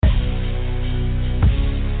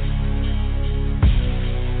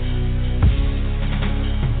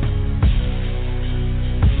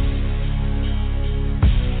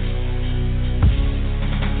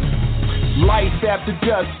after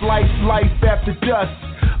dusk, life after dusk.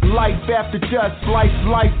 Life after dusk,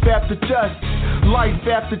 life after dusk. Life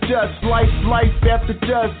after dusk, life after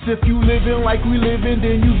dusk. If you living like we living,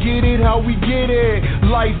 then you get it how we get it.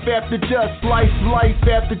 Life after dusk, life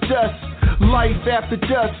after dusk. Life after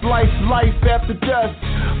dusk, life after dusk.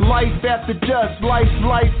 Life after dusk,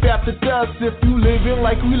 life after dusk. If you living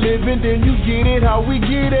like we living, then you get it how we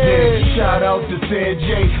get it. Yeah, shout out to Ceddy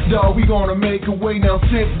J, dawg, we gonna make a way. Now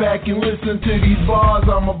sit back and listen to these bars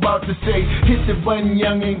I'm about to say. Hit the button,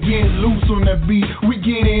 young, and get loose on that beat. We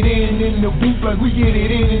get it in the booth like we get it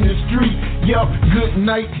in the street. Yup, good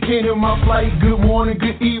night, into my flight. Good morning,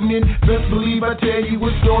 good evening. Best believe I tell you a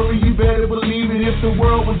story, you better believe it. If the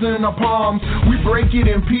world was in our palms, we break it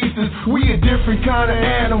in pieces. We a different kind of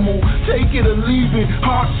animal, take it or leave it.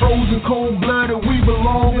 Heart frozen, cold-blooded, we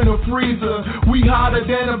belong in a freezer. We hotter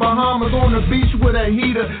than the Bahamas on the beach with a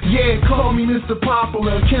heater. Yeah, call me Mr.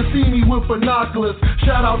 Popular, can't see me with binoculars.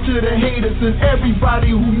 Shout out to the haters and everybody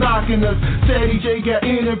who knocking us. Ceddy J got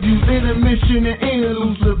interviews, intermission and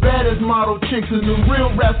interludes. The baddest model chicks and the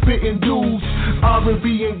real rap spitting dudes.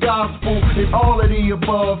 R&B and gospel and all of the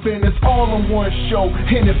above, and it's all on one show,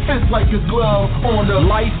 and it fits like a glove on the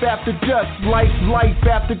life after dusk, life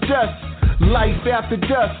after dusk. Life after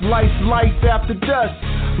dusk, life after dusk.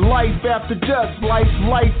 Life after dusk,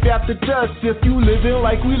 life after dusk. If you living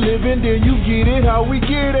like we living, then you get it how we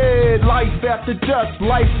get it. Life after dusk,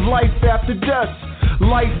 life after dusk.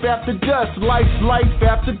 Life after dusk, life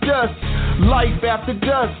after dusk. Life after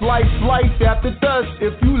dusk, life after dusk.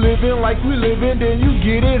 If you living like we living, then you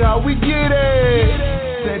get it how we get it.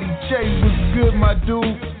 Ceddy J was good, my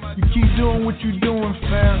dude. You keep doing what you doing,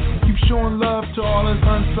 fam. Keep showing love to all us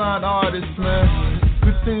unsigned artists, man.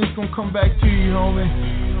 Good things gonna come back to you, homie.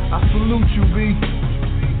 I salute you, B.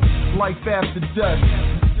 Life after dusk.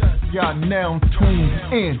 Y'all now tuned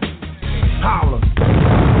in. Holla.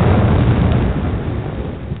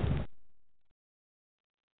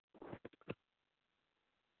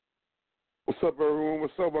 What's up, everyone?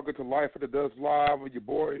 What's up? Welcome to Life After Dusk Live with your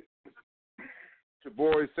boy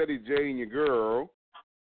Ceddy J and your girl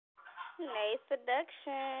Nayy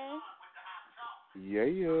Seduction. Yeah.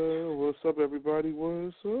 What's up, everybody?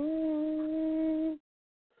 What's up?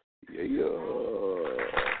 Yeah.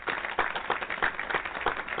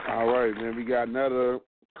 All right, man. We got another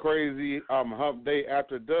crazy hump day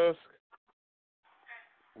after dusk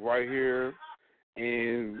right here,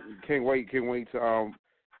 and can't wait to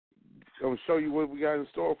show you what we got in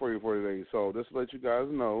store for you for today. So just to let you guys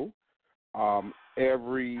know,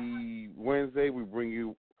 every Wednesday we bring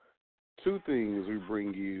you two things. We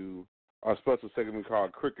bring you a special segment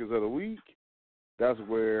called Crickets of the Week. That's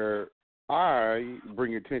where I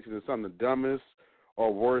bring attention to some of the dumbest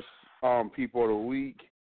or worst people of the week.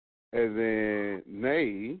 And then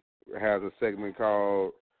Nayy has a segment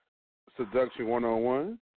called Seduction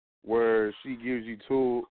 101, where she gives you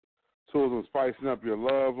tools of spicing up your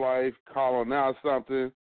love life, calling out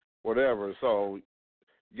something, whatever. So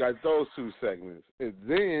you got those two segments. And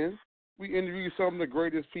then we interview some of the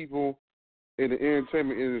greatest people in the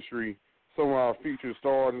entertainment industry, some of our featured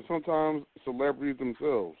stars, and sometimes celebrities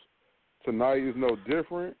themselves. Tonight is no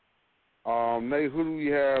different. Nayy, who do we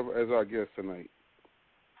have as our guest tonight?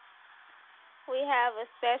 We have a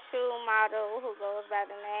special model who goes by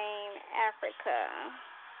the name Africa.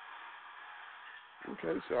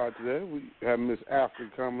 Okay, shout out to that. We have Miss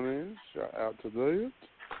Africa coming in. Shout out to that.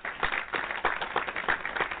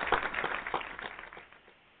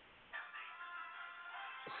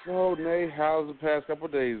 So, Nayy, how's the past couple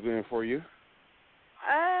of days been for you?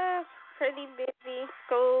 Pretty busy.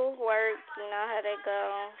 School, work, you know how they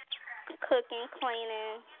go. Cooking,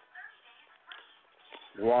 cleaning.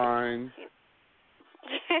 Wine.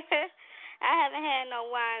 I haven't had no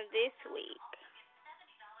wine this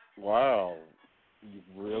week. Wow.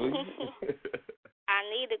 Really? I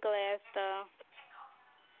need a glass, though.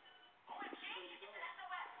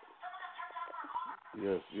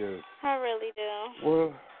 Yes. I really do.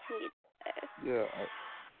 Well, yeah.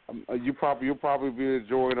 You'll probably be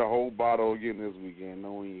enjoying a whole bottle again this weekend,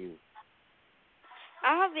 knowing you.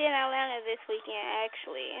 I'll be in Atlanta this weekend,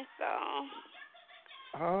 actually. So.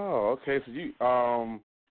 Oh, okay. So you, I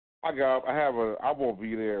won't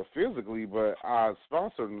be there physically, but I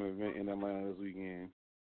sponsored an event in Atlanta this weekend.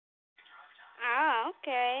 Oh,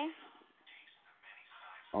 okay.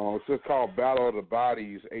 It's just called Battle of the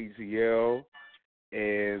Bodies, ATL,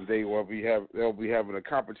 and they'll be having a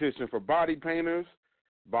competition for body painters.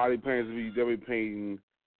 Body painters, they'll be painting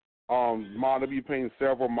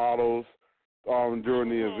several models during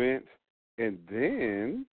the event, and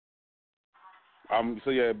then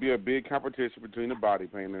it'd be a big competition between the body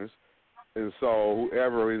painters, And so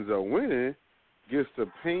whoever ends up winning gets to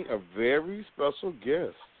paint a very special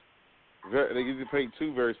guest. They get to paint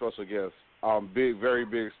two very special guests, very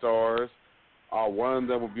big stars. One of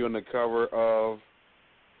them will be on the cover of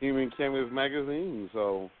Human Canvas magazine.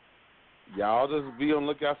 So y'all just be on the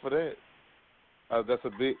lookout for that. That's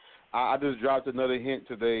a big. I just dropped another hint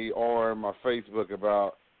today on my Facebook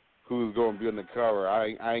about who's going to be on the cover.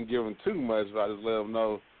 I ain't giving too much, but I just let them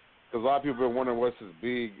know. Because a lot of people are wondering what's this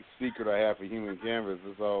big secret I have for Human Canvas.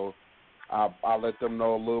 And so I'll let them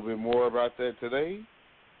know a little bit more about that today.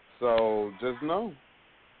 So just know.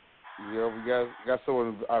 You know, we got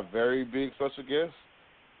someone, a very big special guest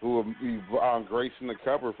who will be gracing the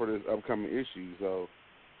cover for this upcoming issue. So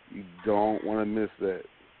you don't want to miss that.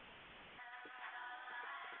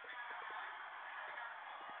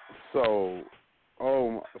 So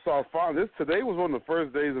I found this today was one of the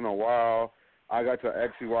first days in a while I got to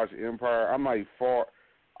actually watch Empire. I'm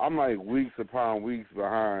like weeks upon weeks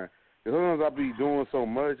behind. And sometimes I be doing so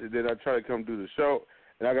much, and then I try to come do the show,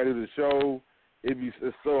 and I got to do the show.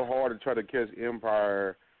 It's so hard to try to catch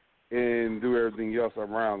Empire and do everything else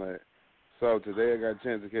around that. So today I got a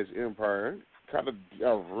chance to catch Empire. Kind of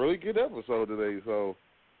a really good episode today. So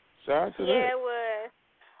shout out to that. Yeah, it was.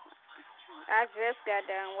 I just got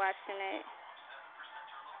done watching it.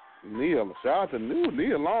 Shout out to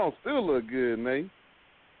Nia Long still look good, Nayy.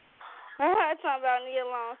 Talking about Nia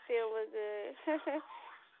Long still look good.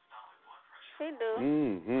 She do.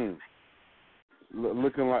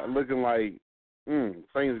 Looking like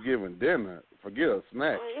Thanksgiving dinner. Forget a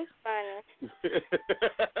snack. It's funny.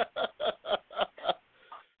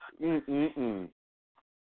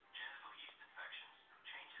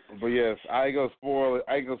 But yes, I ain't gonna spoil it.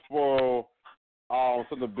 I ain't gonna spoil some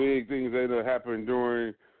of the big things that ended up happening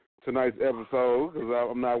during tonight's episode, because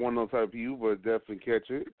I'm not one of those type of people, but definitely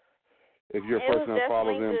catch it if you're a person that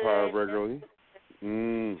follows Empire regularly.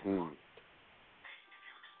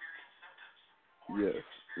 Yes.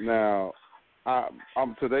 Now,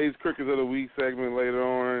 today's Crickets of the Week segment later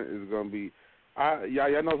on is going to be,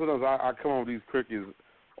 y'all know sometimes I come up with these crickets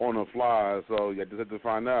on the fly, so you just have to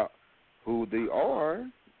find out who they are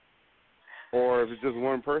or if it's just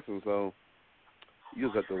one person, so you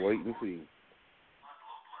just have to wait and see.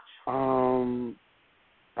 I don't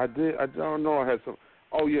know, I had some,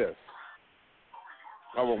 oh yes.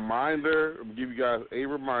 A reminder, I'll give you guys a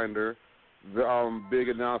reminder, the big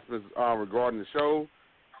announcements regarding the show.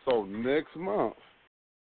 So next month,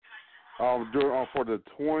 for the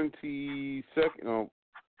 22nd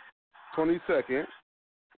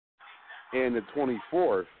and the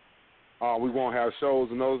 24th, we won't have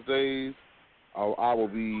shows in those days. I will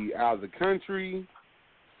be out of the country,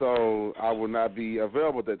 so I will not be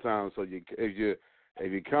available at that time. So if you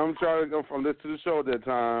come try to go from listen to the show at that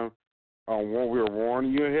time, we're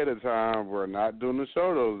warning you ahead of time. We're not doing the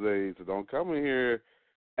show those days, so don't come in here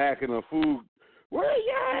acting a fool. Where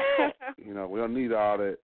y'all at? We don't need all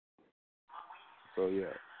that. So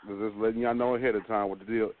yeah, just letting y'all know ahead of time what the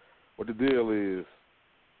deal is.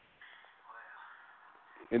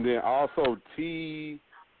 And then also T,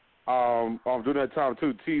 during that time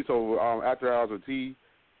too, T. So after hours with T,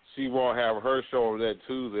 she won't have her show that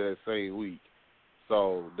Tuesday that same week.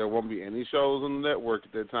 So there won't be any shows on the network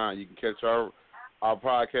at that time. You can catch our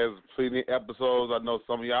podcast, plenty episodes. I know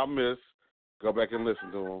some of y'all missed. Go back and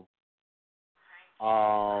listen to them.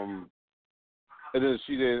 And then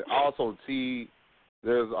she did also T.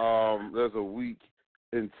 There's a week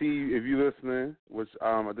in T. If you're listening, which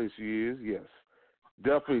I think she is, yes,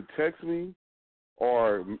 definitely text me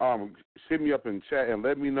or hit me up in chat and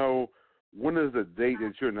let me know when is the date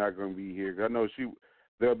that you're not going to be here. 'Cause I know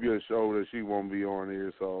there'll be a show that she won't be on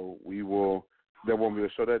here, so there won't be a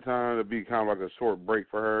show that time. It'll be kind of like a short break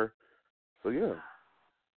for her. So yeah.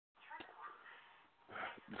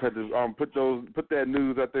 Just had to put that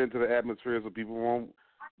news out there into the atmosphere so people won't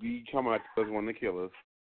be coming at us wanting to kill us.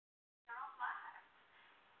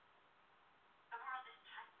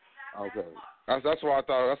 Okay, that's what I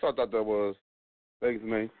thought. That's what I thought that was. Thanks,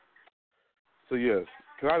 man. So yes,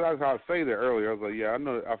 cause I say that earlier. I was like, yeah, I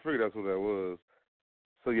know. I figured that's what that was.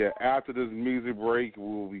 So yeah, after this music break,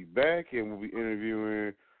 we'll be back and we'll be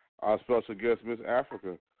interviewing our special guest, Miss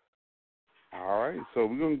Africa. All right, so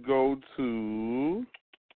we're gonna go to.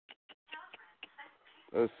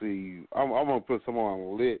 Let's see. I'm gonna put someone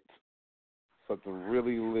on lit, something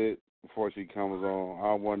really lit before she comes on. I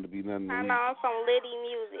don't want it to be nothing. I know some litty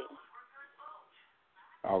music.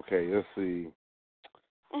 Okay, let's see.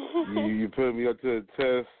 you put me up to the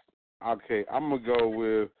test. Okay, I'm gonna go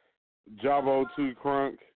with Javo 2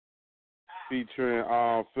 Crunk featuring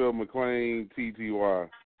Phil McClain, TTY.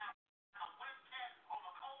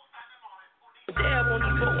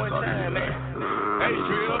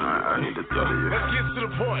 I need to talk to you. Let's get to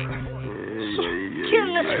the point.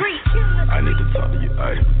 Killing the street. I need to talk to you.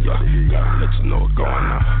 Gotta let you know what's going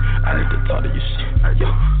on. I need to talk to you.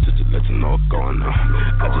 Just to let you know what's going on.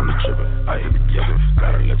 I just be tripping.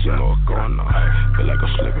 Gotta let you know what's going on. Feel like I'm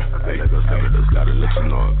slipping. Gotta let you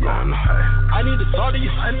know what's going on. I need to talk to you.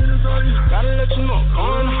 Gotta let you know what's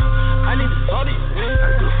going on. I need to talk to you.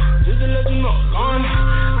 Just to let you know what's going on.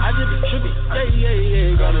 I just be tripping.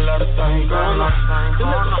 Got a lot of things going on. Just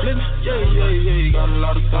let me flip. Got a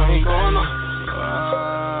lot of things going on.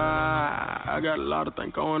 I got a lot of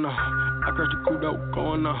things going on. I crashed the coupe that was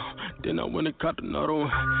going on. Then I went and caught another one.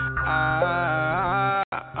 I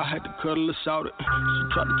had to cut her shouted.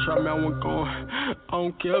 She tried to try me, I wasn't going. I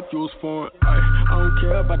don't care if you was foreign. I don't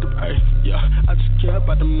care about the I just care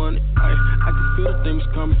about the money. I can feel the things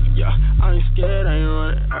coming. I ain't scared, I ain't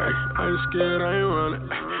running. I ain't scared, I ain't running.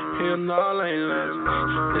 Hell no, I ain't lying.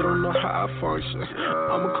 They don't know how I function.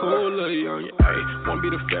 I'm a cool little young. Won't be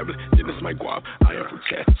the family, then it's my guap. I am from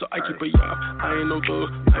Chad, so I keep it y'all. I ain't no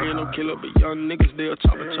thug, I ain't no killer, but young niggas, they'll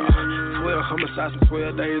chop. 12 homicides in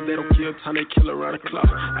 12 days, they don't kill time they kill around the clock.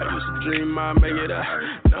 I used to dream I make it out.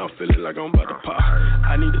 Now I'm feeling like I'm about to pop.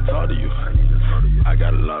 I need to talk to you. I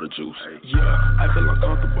got a lot of juice. I feel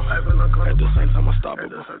uncomfortable. At the same time,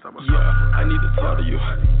 unstoppable. I need to talk to you.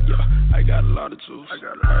 I got a lot of juice. I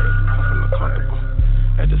feel uncomfortable.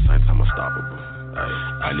 At the same time, unstoppable.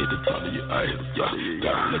 I need to talk to you.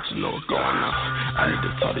 Gotta let you know what's going on. I need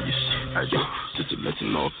to talk to you. Just to let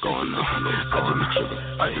you know what's going on. I just be tripping.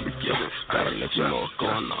 Gotta let you know what's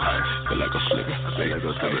going on. Feel like I'm slipping.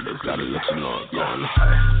 Gotta let you know what's going on.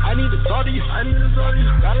 I need to talk to you.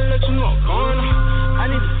 Gotta let you know what's going on.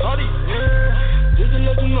 I need to talk to you. Just to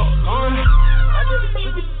let you know what's going on. I just be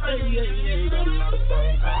tripping. Got a lot of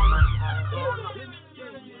things going on.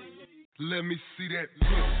 Let me see that.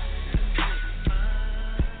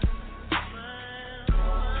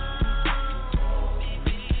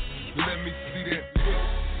 Let me see that.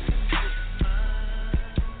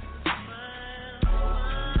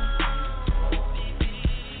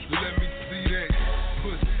 Let me see that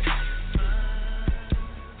pussy.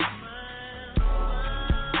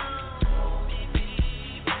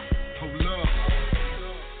 Hold up.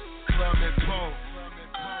 Climb that pole.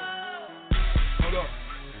 Hold up.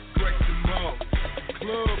 Break them off.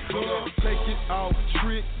 Club, take it off.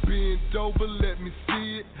 Trick, bend over, let me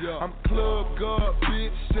see it. I'm club god,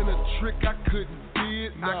 bitch, and a trick I couldn't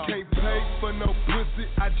bid. I can't pay for no pussy,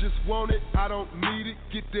 I just want it, I don't need it.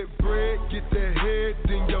 Get that bread, get that head,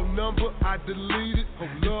 then your number, I delete it.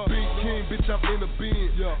 Big king, bitch, I'm in a bin,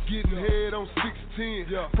 getting head on 610.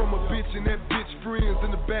 From a bitch and that bitch friends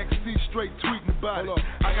in the back seat, straight tweeting about it.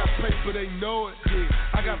 I got paper, they know it.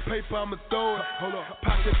 I got paper, I'ma throw it.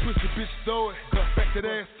 Pop that pussy, bitch, throw it. Back that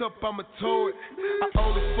ass up, I'ma tow it. I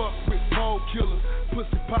only fuck with pole killers,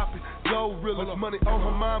 pussy poppin', glorilla. Money on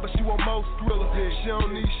her mind, but she want more Skrilla. She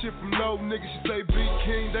don't need shit from no nigga. She say Big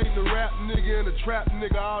King, they the rap nigga and the trap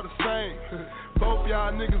nigga all the same. Both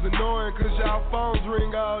y'all niggas annoying, cause y'all phones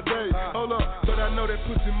ring all day. Hold up, but I know that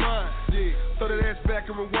pussy mine. Throw that ass back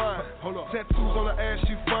and rewind. Tattoos on her ass,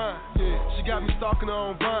 she fine. She got me stalking her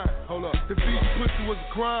on Vine. If eating pussy was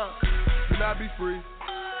a crime, then I'd be free.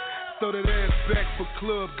 Throw that ass back for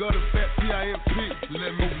club, gutter fat PIMP.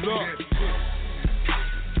 Let me look.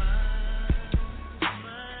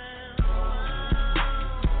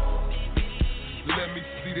 Let me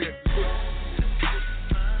see that pussy.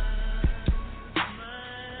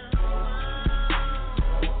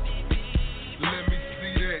 Let me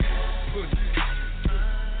see that pussy.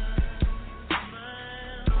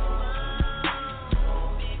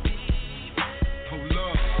 Hold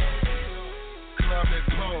up. Climb that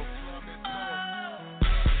pole.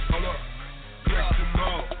 Hold up. Break them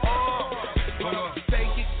off. Hold up.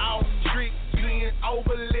 Take it off. Trick being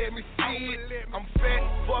over. Let me see it. I'm fat,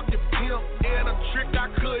 fucking pimp, and a trick I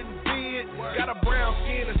couldn't bid. Got a brown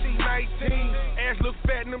skin and she 19. Ass look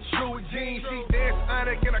fat and them true jeans. She dance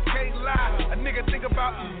Onyx and I can't lie. A nigga think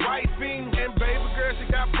about his wifing. And baby girl, she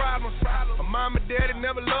got problems. My mom and daddy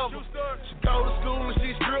never loved her. She go to school and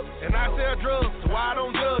she strip, and I sell drugs, so I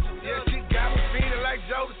don't judge her. Yeah, she got me feeling like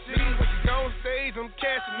Joe to see. When she go on stage, I'm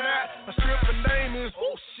cashing out. My stripper name is,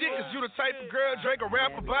 oh shit, is you the type of girl Drake a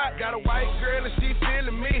rap about? Got a white girl and she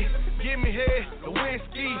feeling me. Give me head, the wind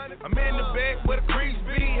ski. I'm in the back where the crease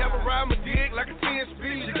be. Have a ride my dick like a 10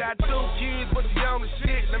 speed. She got 2 kids, but she on the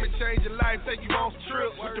shit. Let me change your life, take you on some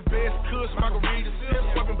trips. With the best kush, margarita sips.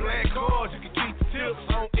 Swapping black cards, you can keep the tips.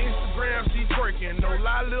 On Instagram, she twerking. No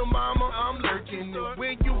lie, little mama, I'm lurking. And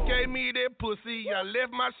when you gave me that pussy, I I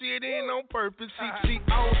left my shit in on purpose. She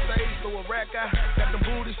on stage, so a rack out. Got them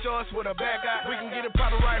booty shorts with a back out. We can get it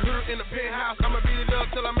poppin' right here in the penthouse. I'ma beat it up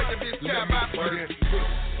till I make a bitch tap out. Let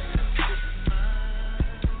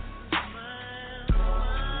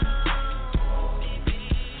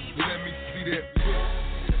me see that.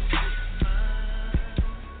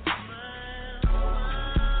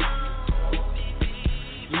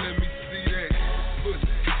 Let me see that.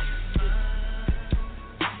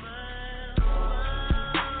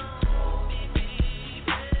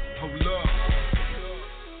 Hold up.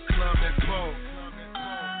 Climb that pole.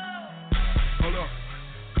 Hold up.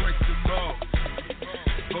 Break the ball.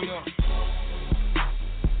 Hold up.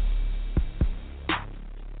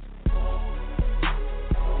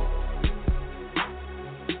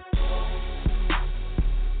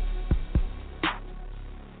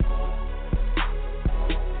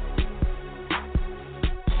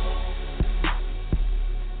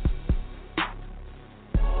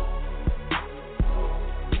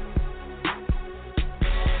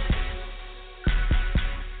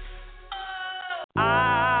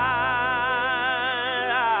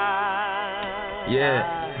 Yeah.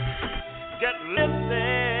 Get lifted.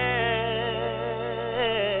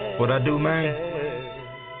 What I do, man?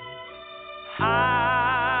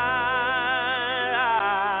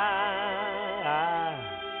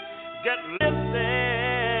 Get lifted.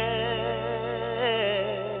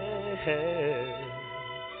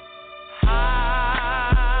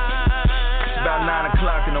 It's about 9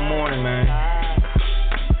 o'clock in the morning, man.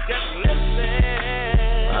 Get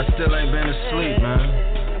lifted. I still ain't been asleep, man.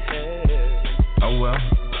 Oh well.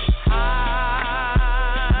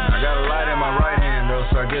 I got a light in my right hand though,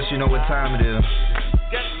 so I guess you know what time it is.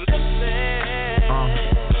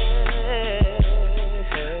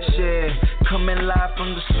 Shit, coming live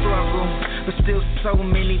from the struggle, but still so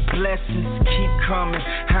many blessings keep coming.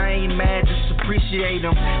 I ain't mad, just appreciate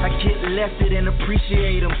them. I get left it and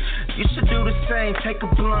appreciate them. You should do the same, take a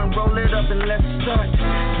blunt, roll it up and let's start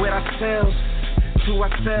with ourselves. To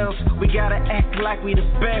ourselves, we gotta act like we the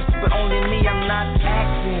best, but only me, I'm not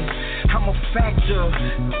acting. I'm a factor.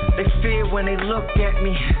 They fear when they look at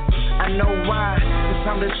me. I know why, cause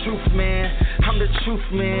I'm the truth, man. I'm the truth,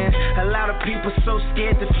 man. A lot of people so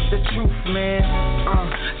scared to the truth, man.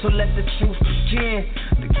 So let the truth begin.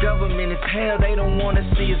 The government is hell, they don't wanna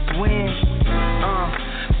see us win.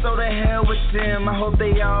 So the hell with them, I hope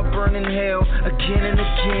they all burn in hell again and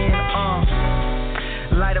again.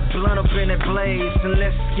 Light a blunt up in that blaze and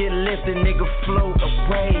let's get lifted, nigga, float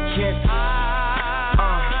away, yes.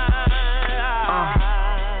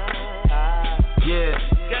 Yeah.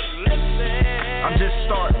 I'm just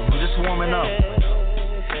starting, I'm just warming up.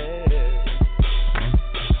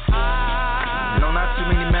 You know, not too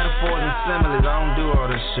many metaphors and similes. I don't do all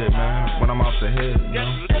this shit, man, when I'm off the head, you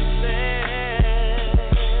know.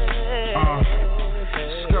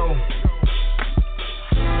 Let's go.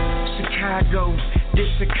 Chicago. This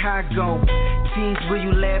Chicago, teens where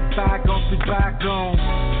you let bygones be bygones.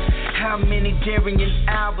 How many daring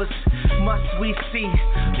hours must we see?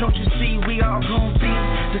 Don't you see we all gon' be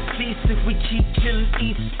deceased if we keep killing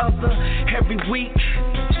each other every week?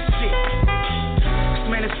 Shit, this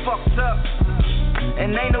man is fucked up,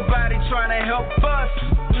 and ain't nobody trying to help us.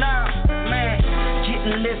 Nah, man,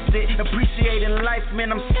 getting lifted, appreciating life, man.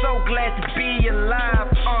 I'm so glad to be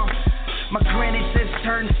alive. My granny just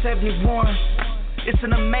turned 71. It's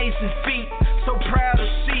an amazing feat, so proud of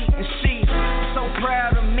she, and she so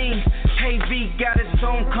proud of me. Hey V got its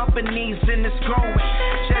own companies and it's growing.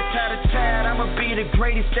 Just out of town, I'ma be the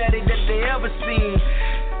greatest daddy that they ever seen.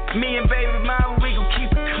 Me and baby mama, we gon'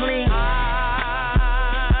 keep it clean.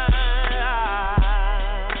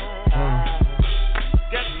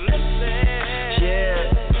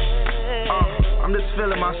 Yeah, I'm just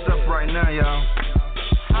feeling myself right now, y'all.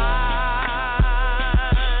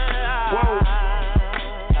 Whoa.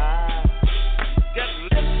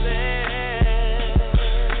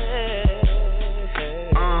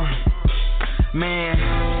 Man,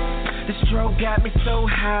 this drug got me so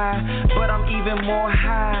high, but I'm even more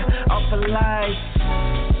high off of life.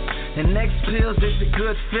 The next pills is a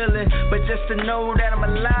good feeling, but just to know that I'm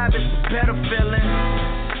alive is a better feeling.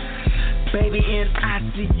 Baby in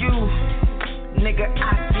ICU, nigga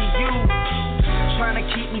I see you, trying to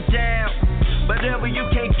keep me down, but ever you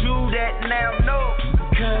can't do that now, no.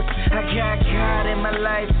 Cause I got God in my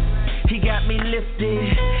life. He got me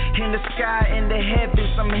lifted in the sky, in the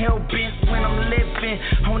heavens. I'm hell-bent when I'm living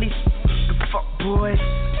on these fuck boys.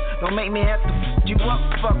 Don't make me have to fuck you up,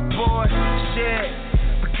 fuck boy. Shit,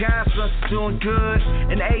 concerts doing good.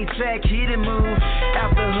 And A-Tech, he didn't move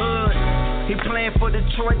out the hood. He playing for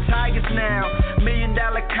Detroit Tigers now. $1 million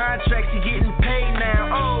contracts, he getting paid now.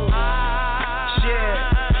 Oh, shit.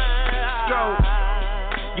 Go.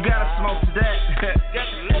 You gotta smoke to that.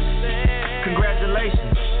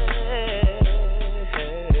 Congratulations.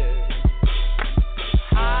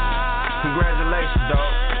 Congratulations,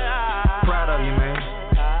 dog. Proud of you, man.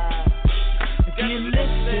 If you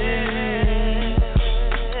listen,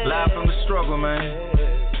 live from the struggle, man.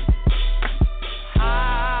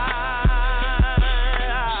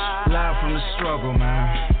 Live from the struggle,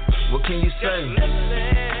 man. What can you say?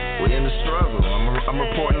 We're in the struggle. I'm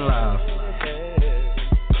reporting live.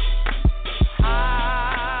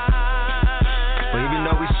 But even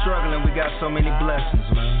though we're struggling, we got so many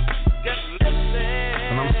blessings, man.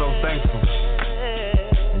 And I'm so thankful.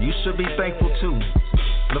 And you should be thankful too.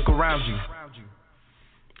 Look around you.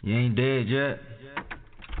 You ain't dead yet.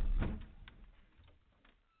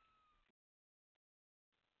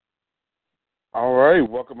 All right,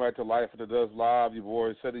 welcome back to Life After Dusk Live. Your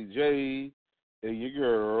boy Ceddy J and your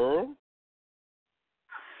girl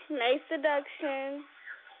Nayy Seduction.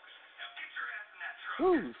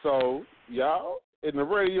 So, y'all, in the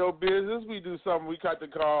radio business, we do something we got to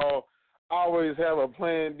call always have a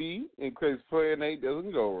plan B in case plan A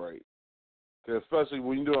doesn't go right. 'Cause especially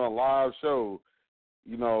when you're doing a live show,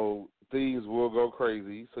 you know, things will go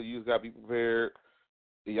crazy. So you just got to be prepared.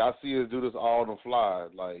 And y'all see us do this all on the fly.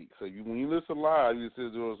 Like, so when you listen live, you see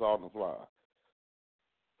us do this all on the fly.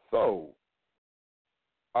 So,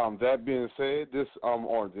 that being said, this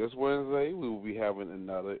on this Wednesday, we will be having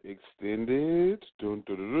another extended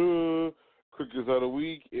Crickets of the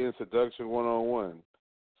Week in Seduction 101.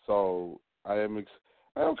 So I am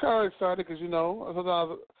kind of excited because, you know,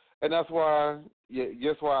 sometimes, and that's why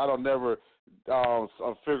I don't never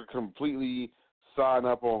figure completely sign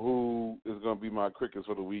up on who is going to be my Crickets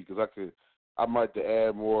for the week because I might have to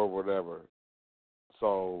add more or whatever.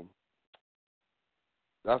 So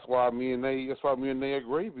that's why me and Nayy are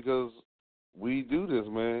great because we do this,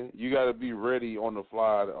 man. You got to be ready on the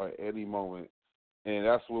fly at any moment, and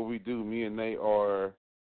that's what we do. Me and Nayy are,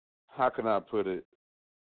 how can I put it?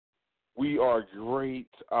 We are great.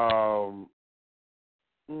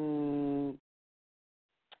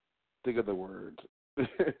 Think of the word.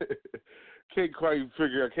 Can't quite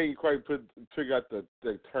figure out the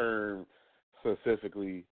term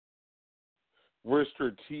specifically. We're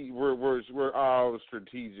strategic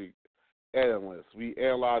analysts. We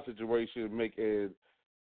analyze situations, make it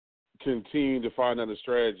continue to find out a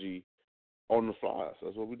strategy on the fly. So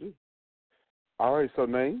that's what we do. All right, so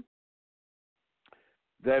Nayy,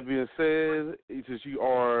 that being said, since you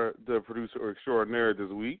are the producer extraordinaire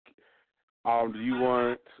this week, do you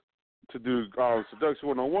want to do Seduction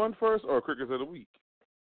 101 first or Crickets of the Week?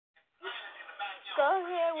 Go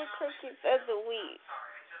ahead with Crickets of the Week.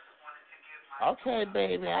 Okay,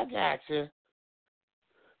 baby, I got you.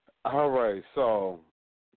 All right, so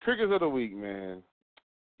Crickets of the Week, man.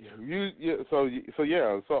 So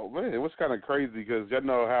man, it was kind of crazy because y'all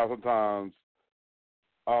know how sometimes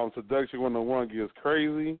Seduction 101 gets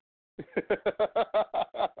crazy.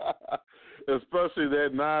 Especially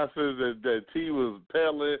that nonsense that T was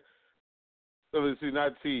peddling.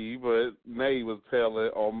 Not T, but Nayy was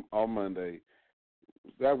peddling on Monday.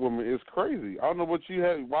 That woman is crazy. I don't know what you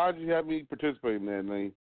had. Why did you have me participate in that,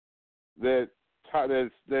 Nayy? The top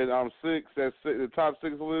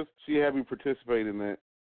six list. She had me participate in that.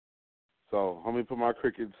 So let me put my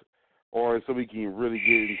Crickets on so we can really get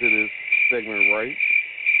into this segment right.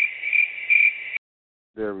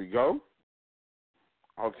 There we go.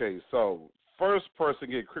 Okay, so first person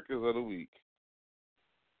get Crickets of the Week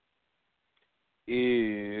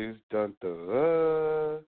is I'm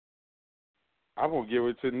gonna give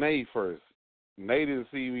it to Nayy first. Nayy didn't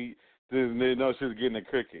see me, didn't know she was getting a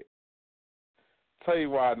cricket. Tell you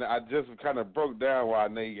why, I just kind of broke down why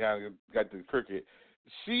Nayy got the cricket.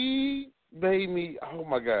 She made me, oh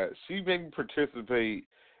my God, she made me participate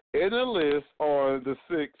in a list on the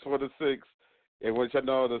six, in which I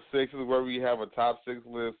know the six is where we have a top six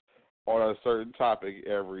list on a certain topic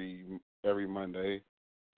every Monday.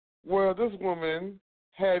 Well, this woman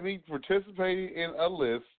had me participating in a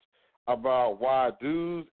list about why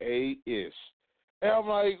dudes A-ish. And I'm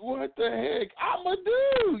like, what the heck? I'm a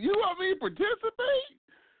dude. You want me to participate?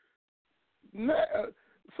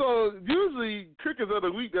 So usually Crickets of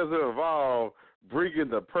the Week doesn't involve bringing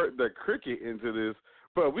the cricket into this,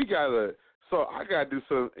 but I got to do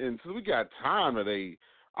some, and since we got time today,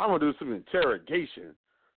 I'm going to do some interrogation.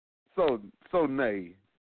 So Nayy,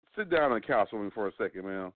 sit down on the couch with me for a second,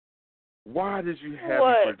 man. Why did you have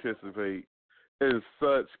me participate is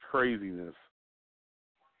such craziness.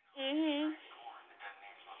 Mhm.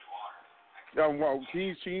 Can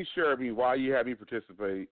you share with me why you had me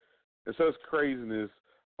participate in such craziness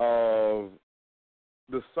of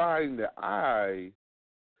deciding that I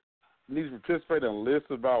need to participate in a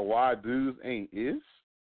list about why dudes ain't ish?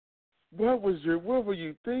 What were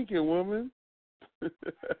you thinking, woman? Because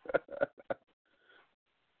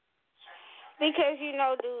you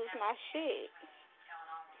know dude's my shit.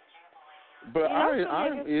 But you know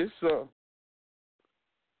I'm ish, so.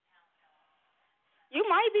 You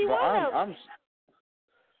might be But one of them.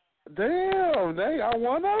 Damn, Nayy, I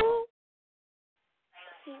want to.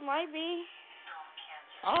 You might be.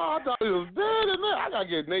 Oh, I thought he was dead in there. I gotta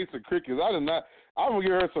get Nayy some crickets. I'm gonna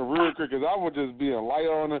give her some real crickets. I would just be a light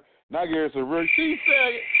on her. Not give her some real. She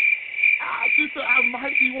said I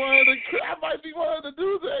might be one of the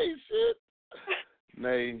dudes that ain't shit.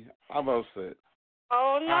 Nayy, I'm upset.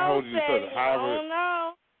 Oh no, I hold you to such high oh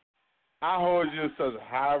no. I hold you in such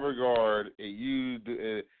high regard, and you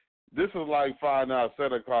do. This is like finding out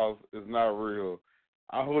Santa Claus is not real.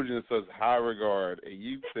 I hold you in such high regard, and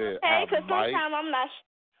you said Hey, because might. sometimes I'm not.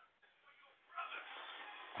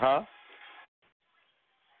 Huh?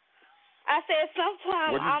 I said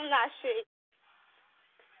sometimes I'm not shit.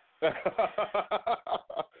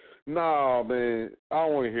 No, man, I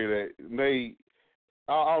don't want to hear that. They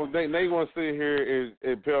want to sit here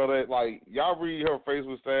and tell that, like, y'all read her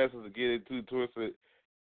Facebook statuses and get it too twisted.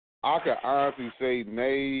 I can honestly say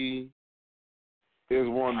Nayy is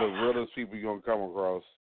one of the realest people you're gonna come across,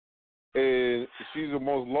 and she's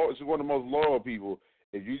one of the most loyal people.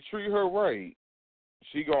 If you treat her right,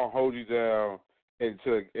 she gonna hold you down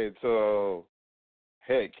until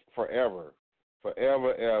heck forever,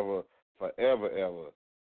 ever.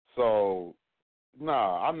 So,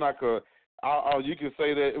 nah, I'm not gonna. You can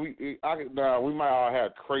say that we might all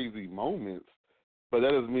have crazy moments, but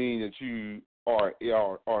that doesn't mean that you are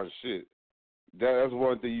shit. That's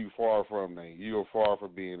one thing you far from, Nayy. You are far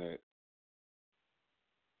from being that.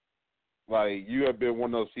 Like, you have been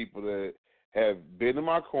one of those people that have been in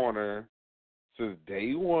my corner since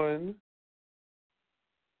day one.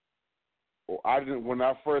 When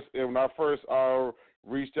I first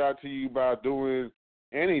reached out to you about doing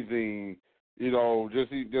anything,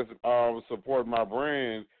 just support my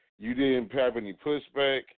brand, you didn't have any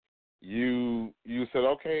pushback. You said,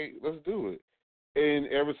 okay, let's do it. And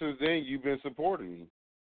ever since then, you've been supporting me.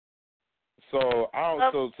 So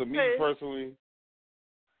to me personally,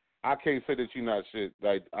 I can't say that you're not shit.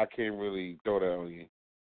 Like, I can't really throw that on you.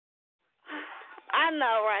 I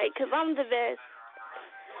know, right? Because I'm the best.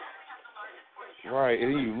 Right,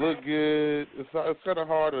 and you look good. It's kind of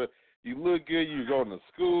hard to. You look good. You going to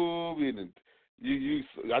school. I thought you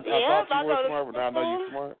were smart, but now I know you're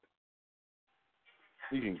smart.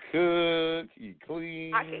 You can cook. You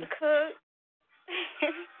clean. I can cook.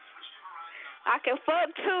 I can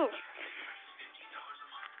fuck too.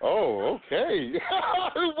 Oh, okay. I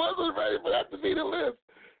wasn't ready for that to be the list.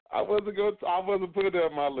 I wasn't putting that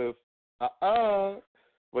on my list.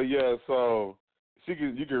 But yeah, so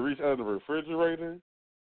you can reach under the refrigerator.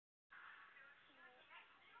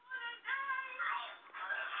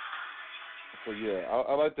 So yeah,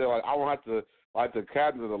 I like that. Like, I don't have to, like, the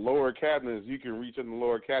cabinet, the lower cabinets. You can reach in the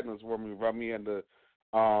lower cabinets for me without me having to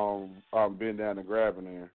bend down and grab in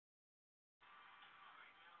there.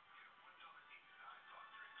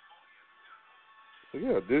 So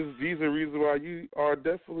yeah, these are reasons why you are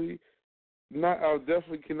definitely not. I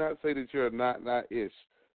definitely cannot say that you're not ish.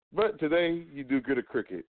 But today you do good at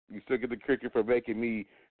cricket. You still get the cricket for making me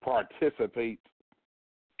participate.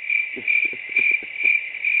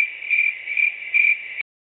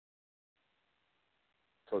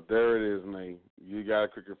 So there it is, Nayy. You got a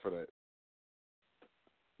cricket for that.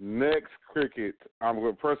 Next cricket,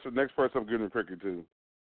 next person I'm giving a cricket to.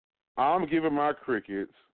 I'm giving my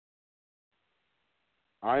crickets.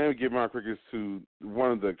 I am giving my crickets to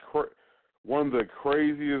one of the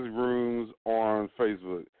craziest rooms on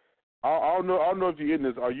Facebook. I don't know if you're in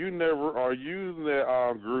this. Are you in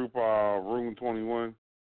that group Room 21?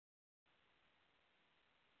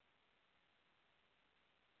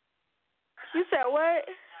 You said what?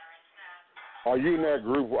 Are you in that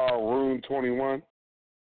group Room 21?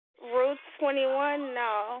 Room 21?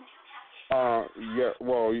 No. Yeah.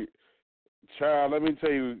 Well, child, let me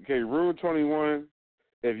tell you. Okay, Room 21.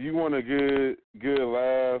 If you want a good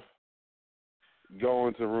laugh, go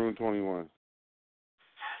into Room 21.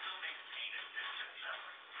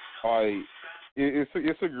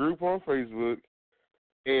 It's a group on Facebook,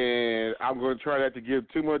 and I'm going to try not to give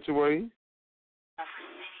too much away.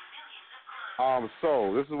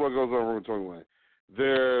 So this is what goes on in Room 21.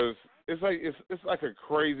 it's like a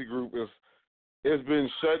crazy group. It's been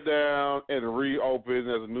shut down and reopened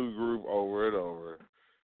as a new group over and over.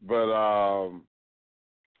 But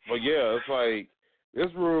yeah, it's like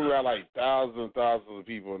this room got like thousands and thousands of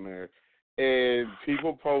people in there, and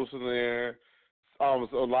people posting there. So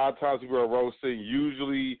a lot of times people are roasting.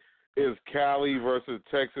 Usually it's Cali versus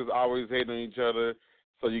Texas, always hating on each other.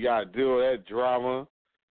 So you got to deal with that drama.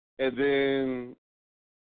 And then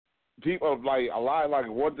people like a lot, like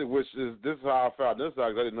one thing, which is this is how I found this out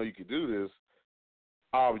because I didn't know you could do this.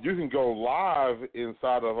 You can go live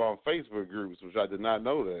inside of Facebook groups, which I did not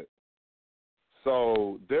know that.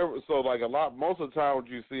 So most of the time what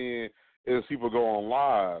you're seeing is people going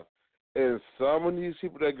live. And some of these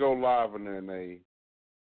people that go live in there,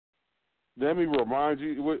 let me remind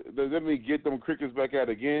you, let me get them crickets back out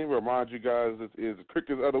again. Remind you guys this is the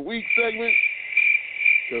Crickets of the Week segment.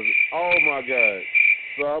 Because, oh my God,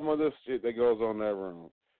 some of the shit that goes on in that room.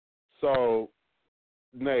 So,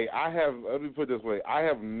 Nayy, let me put it this way, I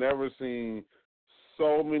have never seen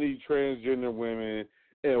so many transgender women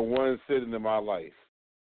in one sitting in my life.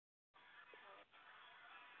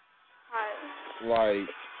 Like,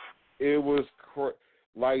 it was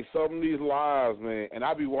like some of these lives, man, and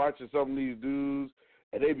I be watching some of these dudes,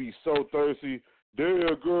 and they be so thirsty.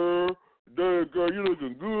 There, girl, you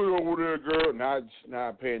looking good over there, girl. Not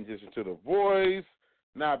paying attention to the voice,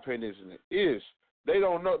 not paying attention to ish. They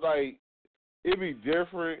don't know, like, it'd be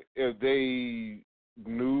different if they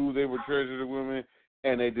knew they were transgender women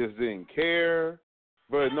and they just didn't care.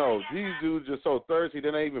 But no, these dudes just so thirsty,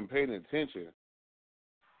 they're not even paying attention.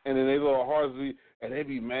 And then they little hearts be, and they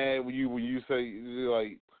be mad when you say,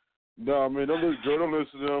 like, no, man, don't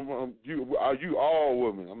listen to them. You all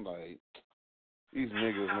women. I'm like, these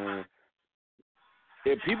niggas, man.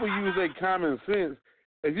 If people use their common sense,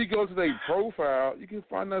 if you go to their profile, you can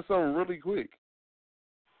find out something really quick.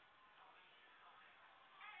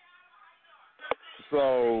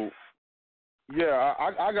 So, yeah,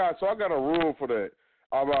 I got a rule for that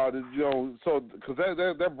about so because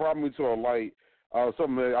that brought me to a light.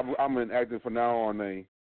 Something that I'm enacting for now on.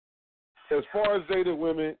 As far as dating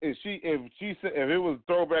women, if it was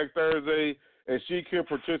Throwback Thursday and she can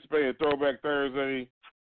participate in Throwback Thursday,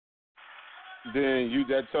 then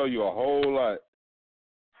that tell you a whole lot.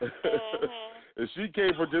 If she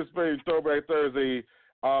can't participate in Throwback Thursday,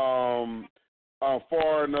 far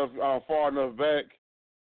enough back,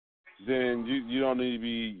 then you don't need to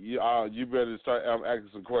be. You better start asking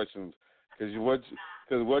some questions because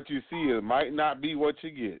what you see it might not be what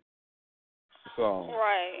you get. So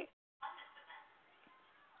right.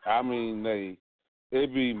 I mean,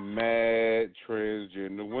 it'd be mad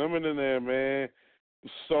transgender women in there, man.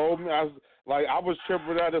 So I was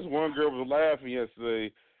tripping out. This one girl was laughing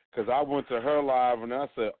yesterday because I went to her live and I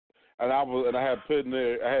said, I had put in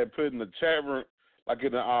the chat room, like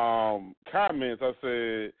in the comments, I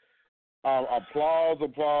said, applause.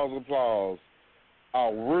 A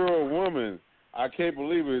real woman. I can't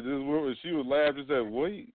believe it. This woman, she was laughing. She said,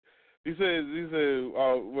 "Wait." He said,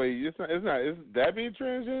 "Wait, it's that many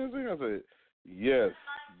transgender?" I said, "Yes,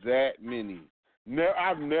 that many.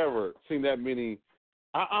 I've never seen that many.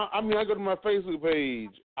 I mean, I go to my Facebook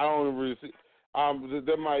page. I don't really see.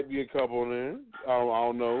 There might be a couple in there. I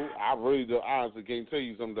don't know. I really honestly can't tell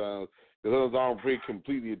you sometimes because I don't pay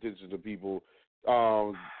completely attention to people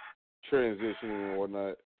transitioning and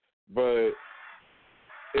whatnot. But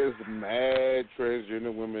it's mad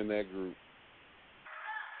transgender women in that group.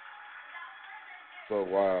 So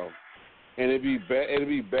wow, and it'd be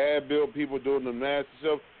bad built people doing the nasty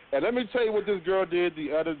stuff. And let me tell you what this girl did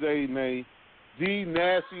the other day, Nayy. The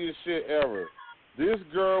nastiest shit ever. This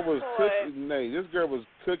girl was cooking. Nayy, this girl was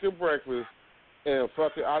cooking breakfast and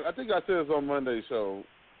fucking. I think I said this on Monday's show,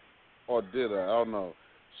 or did I? I don't know.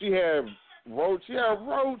 She had roach.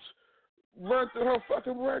 Run through her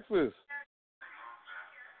fucking breakfast.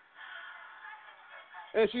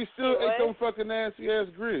 And she still ate them fucking nasty ass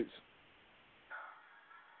grits.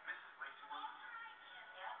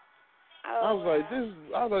 I was like,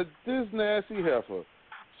 this nasty heifer.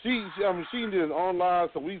 She did it online,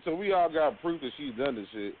 so we all got proof that she's done this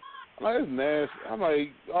shit. I'm like, it's nasty. I'm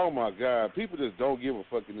like, oh my God, people just don't give a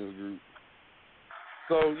fuck in this group.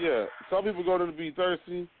 So yeah, some people go there to be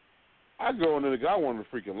thirsty. I go in there because I want to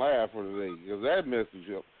freaking laugh for today because that message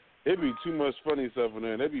up. It'd be too much funny stuff in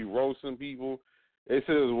there, and they be roasting people. They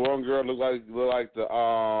said this one girl looked like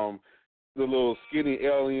the little skinny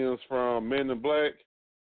aliens from Men in Black.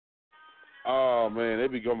 Oh man, they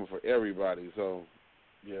be going for everybody. So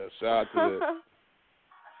yeah, shout out to that.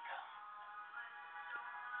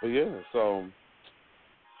 But yeah, so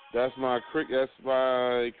that's my crickets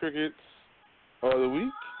of the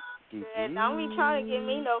week. Yeah, don't be trying to give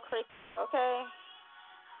me no cricket, okay?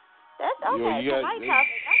 That's okay. You got, Tonight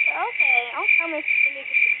topic. That's okay. I'm coming for the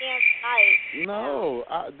niggas again tonight. no,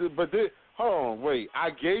 hold on, wait. I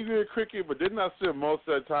gave you a cricket, but didn't I spend most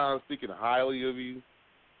of the time speaking highly of you?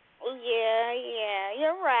 Yeah,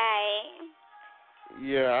 you're right.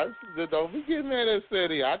 Yeah, don't be getting mad at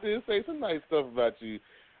Ceddy. I did say some nice stuff about you.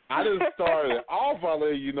 I just started off by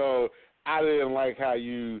letting you know I didn't like how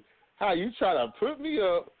you try to put me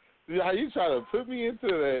up, how you try to put me into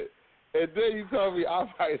that, and then you told me I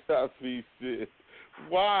might not be shit.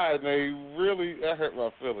 Why, Nayy? Really, that hurt my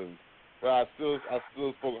feelings. But I still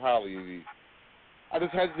spoke highly of you. I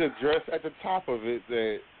just had to address at the top of it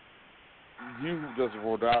that you just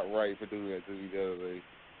were not right for doing that to me the other day.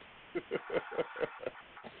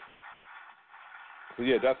 So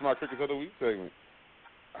yeah, that's my Crickets of the Week segment.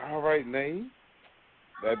 All right, Nayy.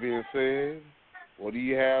 That being said, what do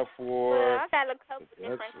you have for? Well, I got a couple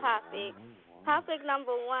different topics. Topic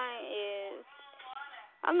number one is,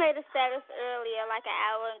 I made a status earlier, like an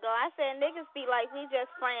hour ago. I said niggas be like we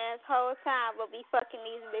just friends whole time, but be fucking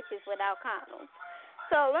these bitches without condoms.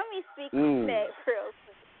 So let me speak on that real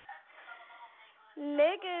quick.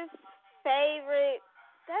 Niggas' favorite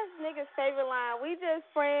line. We just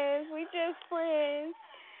friends.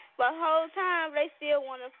 But whole time they still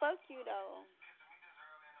want to fuck you though.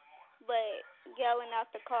 But yelling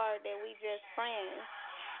out the car that we just friends.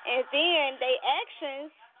 And then they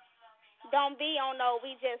actions don't be on no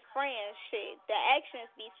we just friends shit. The actions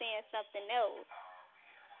be saying something else.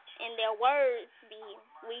 And their words be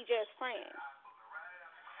we just friends.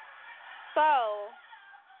 So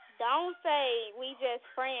don't say we just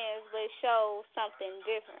friends but show something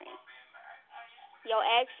different. Your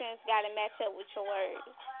actions gotta match up with your words.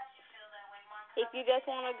 If you just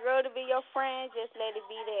want a girl to be your friend, just let it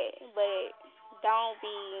be that. But don't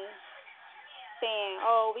be saying,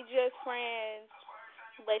 oh, we just friends,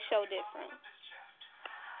 but show different.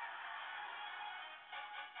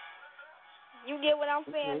 You get what I'm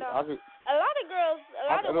saying, though? A lot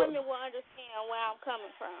of women will understand where I'm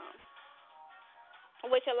coming from.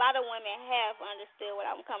 Which a lot of women have understood where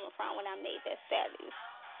I'm coming from when I made that status.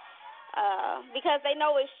 Because they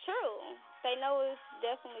know it's true. They know it's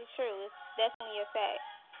definitely true. It's definitely a fact.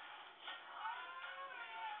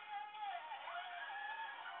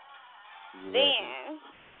 Exactly. Then,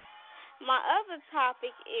 my other topic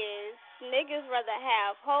is niggas rather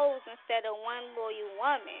have hoes instead of one loyal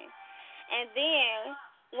woman. And then,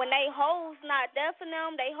 when they hoes not there for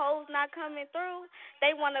them, they hoes not coming through,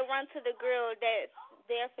 they want to run to the girl that's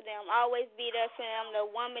there for them, always be there for them, the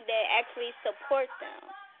woman that actually supports them.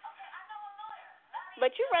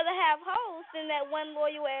 But you rather have hoes than that one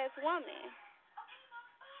loyal ass woman.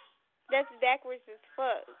 That's backwards as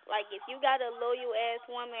fuck. Like, if you got a loyal ass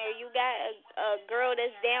woman or you got a girl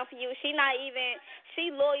that's down for you, she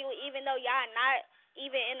loyal even though y'all not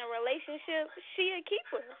even in a relationship, she a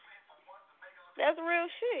keeper. That's real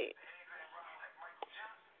shit.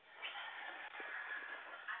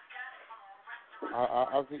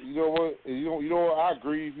 I you know what? You know what? I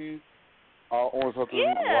agree with you on something.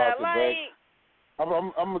 Yeah, like.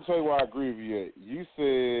 I'm gonna tell you why I agree with you. You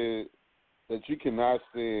said that you cannot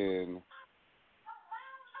stand.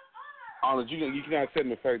 You cannot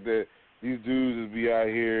stand the fact that these dudes just be out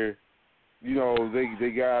here. You know, they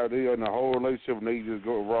in a whole relationship and they just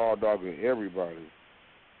go raw dogging everybody.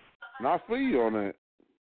 And I feel you on that.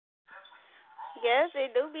 Yes,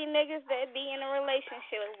 it do be niggas that be in a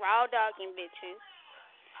relationship raw dogging bitches.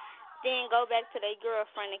 Then go back to their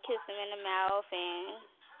girlfriend and kiss them in the mouth and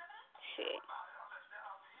shit.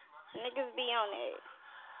 Niggas be on it.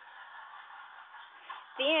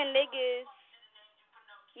 Then niggas,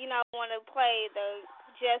 want to play the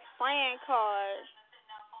just friend card,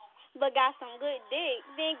 but got some good dick.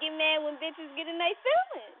 Then get mad when bitches get in their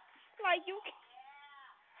feelings. Like you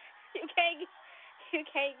can't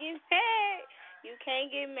get mad. You can't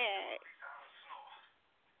get mad.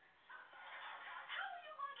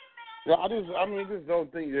 Yeah, I just don't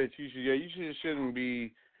think that you should. Yeah, you shouldn't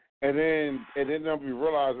be. And then they'll be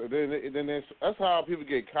realized. And then that's how people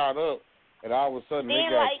get caught up. And all of a sudden then, they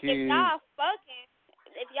got like, kids.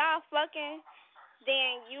 if y'all fucking,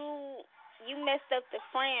 then you messed up the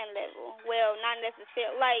friend level. Well, not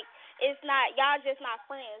necessarily. Like, it's not, y'all just not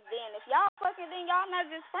friends. Then if y'all fucking, then y'all not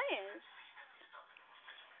just friends.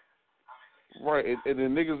 Right, and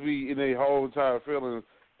the niggas be in their whole entire feelings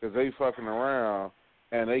because they fucking around,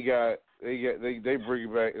 and they bring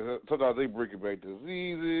it back. Sometimes they bring it back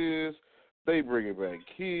diseases, they bring it back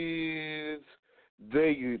kids,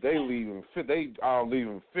 they all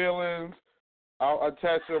leaving feelings, all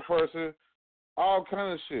attached to a person, all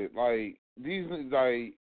kind of shit. Like these,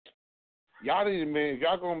 like y'all need, man. If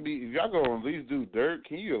y'all gonna at least do dirt,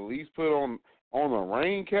 can you at least put on a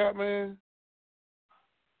rain cap, man?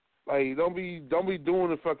 Like, don't be doing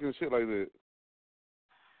the fucking shit like that.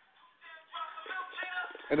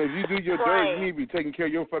 And if you do your dirt, you need to be taking care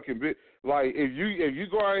of your fucking bit. Like, if you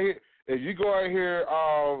go out here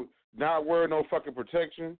not wearing no fucking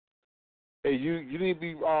protection, and you need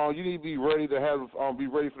to be ready to have be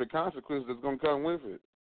ready for the consequences that's gonna come with it.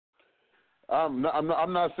 I'm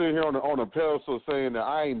not sitting here on a pedestal saying that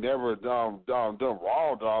I ain't never done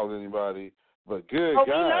raw dog anybody, but good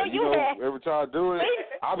God, every time I do it,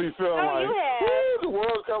 I be feeling like the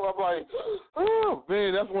world's coming. I'm like, oh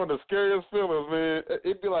man, that's one of the scariest feelings, man.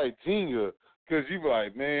 It'd be like Jenga, because you be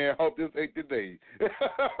like, man, I hope this ain't the day.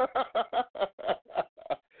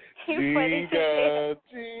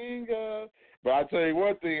 Jenga. But I tell you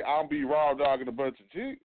one thing, I'll be raw dogging a bunch of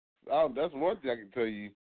chicks. That's one thing I can tell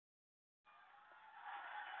you.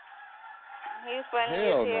 He's funny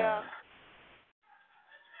Hell as hell.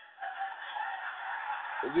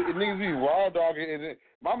 No. Niggas be raw dogging, and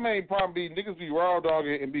my main problem be niggas be raw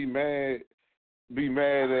dogging and be mad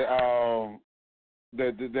that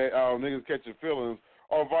niggas catching feelings,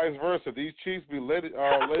 or vice versa. These chicks be letting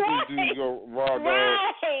these dudes go raw dog,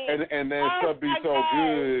 and then stuff be so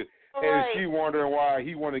good, and she wondering why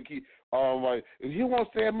he want to keep like, if he won't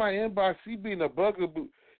stay in my inbox, he being a bugaboo.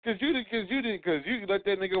 Cause you let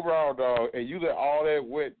that nigga raw dog, and you let all that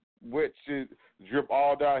wet shit drip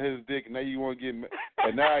all down his dick, and now you want to get,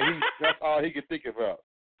 and now that's all he can think about.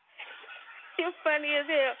 You're funny as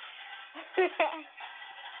hell.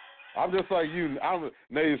 I'm just like you. Now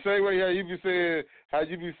the same way how you be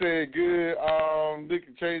saying good, they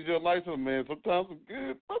can change your life, man. Sometimes some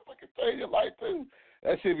good motherfucker can change your life too.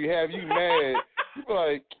 That shit be have you mad. You be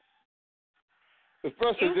like,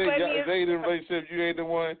 especially if they in a relationship, you ain't the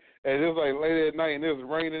one, and it's like late at night and it's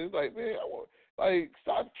raining. It's like, man,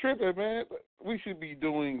 stop tripping, man. We should be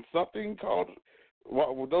doing something called,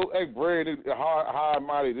 don't act brand high and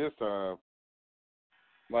mighty this time.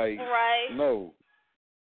 Like, no.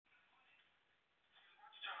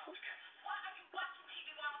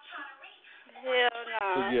 Hell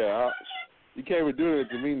no. Yeah, you can't be doing it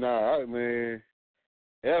to me now, man.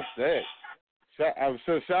 F that. Shout out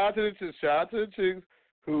to the chicks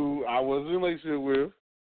who I was in a relationship with,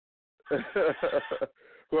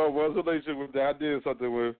 that I did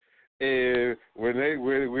something with, and when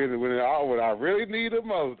I really need them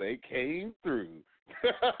most, they came through.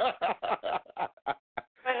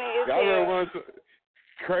 Y'all remember one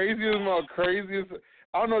craziest.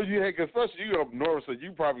 I don't know if you had, especially you up north, so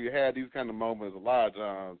you probably had these kind of moments a lot of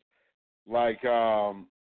times. Like,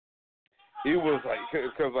 it was like,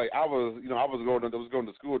 because like I was going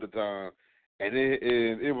to school at the time, and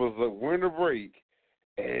it was a winter break,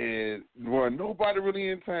 and there wasn't nobody really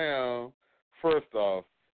in town. First off,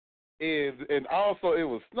 and also it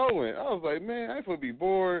was snowing. I was like, man, I ain't supposed to be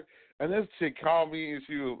bored. And this chick called me, and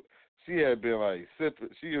she had been like sipping.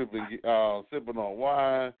 She had been sipping on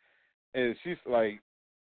wine, and she's like,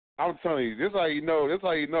 I'm telling you, this is how you know.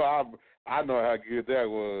 I know how good that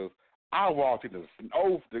was. I walked in the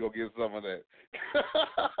snow to go get some of that.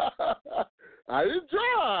 I didn't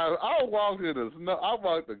drive. I walked in the snow. I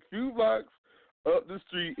walked a few blocks up the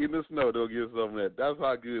street in the snow to go get some of that. That's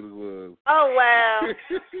how good it was. Oh, wow.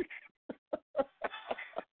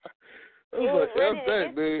 I was like, F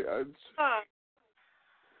that, man.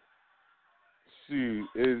 Shoot.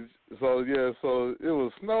 So it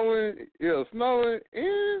was snowing. And it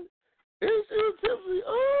was tipsy.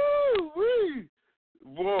 Oh, wee.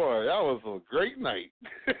 Boy, that was a great night.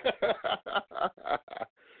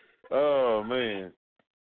 Oh man,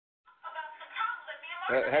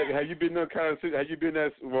 have you been in that kind of? Have you been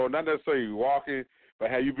that? Well, not necessarily walking, but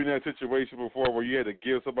have you been in that situation before where you had to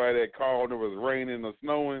give somebody that call and it was raining or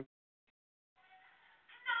snowing?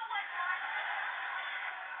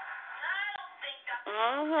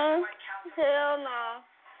 Hell no.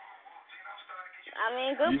 I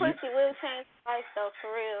mean, good pussy will change life though,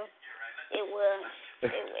 for real. It will.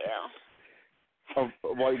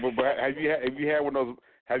 But have you had one of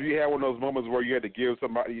those moments where you had to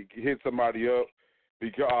hit somebody up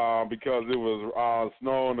because it was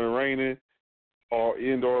snowing and raining or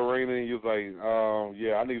indoor raining? You was like,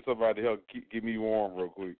 yeah, I need somebody to help keep me warm real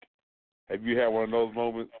quick. Have you had one of those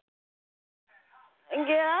moments? Yeah,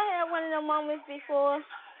 I had one of those moments before.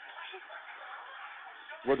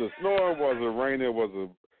 Was it snowing? Was it raining?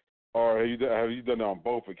 Or have you done it on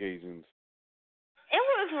both occasions? It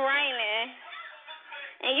was raining,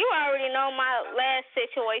 and you already know my last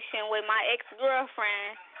situation with my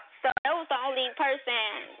ex-girlfriend. So that was the only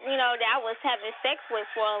person, that I was having sex with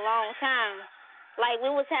for a long time. Like, we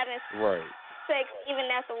was having sex even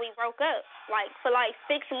after we broke up. Like, for like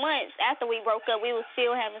 6 months after we broke up, we was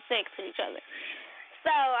still having sex with each other. So,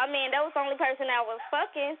 I mean, that was the only person I was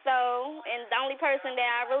fucking, and the only person that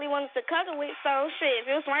I really wanted to cuddle with. So, shit, if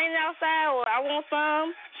it was raining outside or I want some,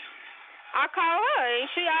 I call her. And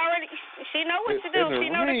she know what to do. She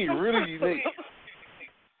know to come really,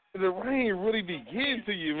 the rain really be getting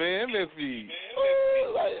to you, man. That must be,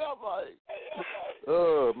 I'm like,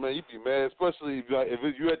 oh, man, you be mad, especially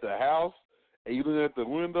if you at the house and you looking at the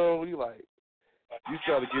window, you like, you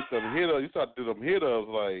start to get them hit-ups, you start to do them hit-ups,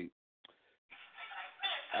 like,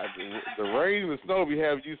 the rain and the snow be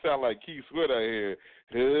having you sound like Keith Sweat out here.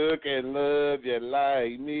 Hook and love you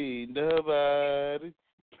like me, nobody.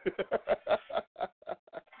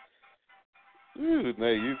 Ooh,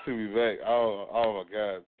 Nayy, you two be back. Oh my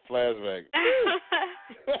God, flashback.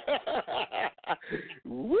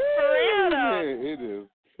 Woo, man, it is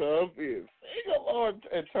tough. It's single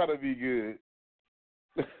and trying to be good.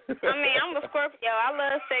 I mean, I'm a Scorpio. I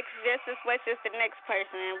love sex just as much as the next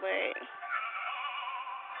person, but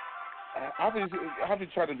I've been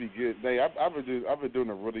trying to be good. Nayy, I've been doing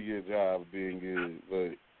a really good job of being good,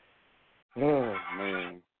 but oh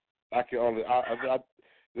man, I can only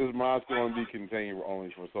this mind's going to be contained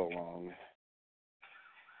only for so long.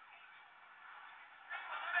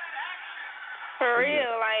 For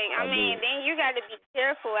real, like I mean, then you got to be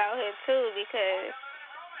careful out here too because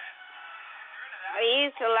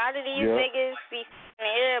a lot of these niggas be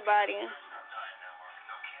f***ing everybody.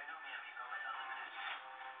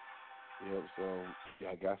 Yep, so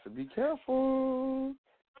y'all got to be careful.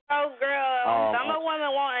 Oh, girl, some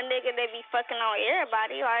women want a nigga that be fucking on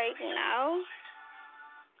everybody, like, you know.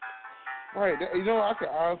 Right, you know, I can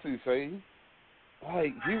honestly say,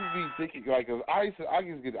 like, people be thinking, like, cause I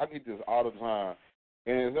get this all the time,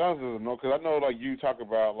 and it's honestly no, cause I know, like, you talk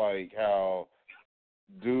about, like, how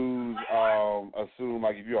dudes assume,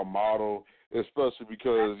 like, if you're a model, especially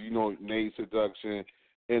because, you know, Nayy Seduction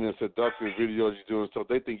and the seductive videos you're doing, so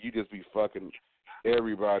they think you just be fucking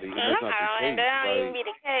everybody, and that's not the case. That don't even be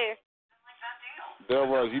the case.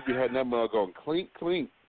 Otherwise, you be having that mug going clink, clink.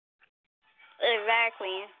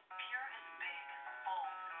 Exactly.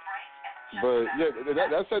 But yeah,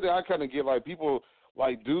 that's something I kind of get. Like people,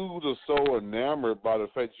 like dudes are so enamored by the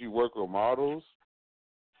fact you work with models.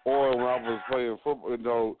 Or when I was playing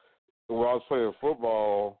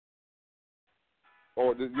football,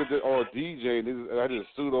 or DJ, and I did a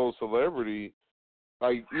pseudo celebrity.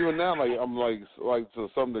 Like even now, like I'm like to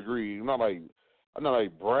some degree, I'm not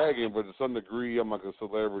like bragging, but to some degree, I'm like a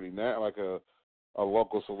celebrity now, like a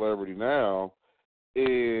local celebrity now,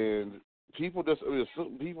 and people just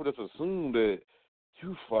assume that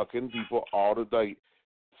you fucking people all the day.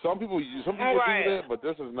 Some people do that, but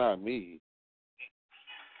this is not me.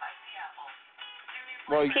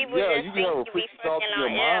 Like, people you can have a freaky thought in your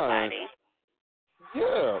mind. Everybody.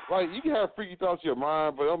 Yeah, like you can have freaky thoughts in your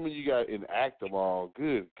mind, but I don't mean you got to enact them all.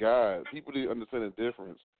 Good God, people didn't understand the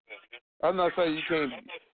difference. I'm not saying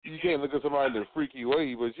you can't look at somebody in a freaky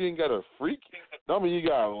way, but you ain't got to freak. I mean you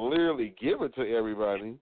got to literally give it to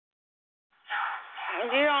everybody.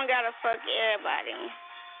 You don't got to fuck everybody.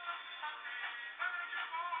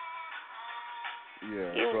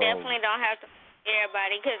 Yeah, you definitely don't have to fuck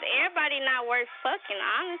everybody, because everybody not worth fucking,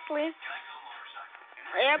 honestly.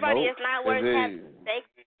 Everybody is not worth having sex,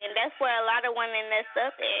 and that's where a lot of women mess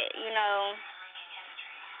up at, you know.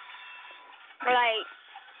 Like,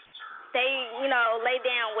 they, you know, lay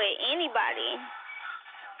down with anybody,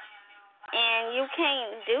 and you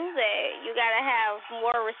can't do that. You got to have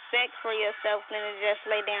more respect for yourself than to just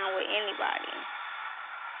lay down with anybody.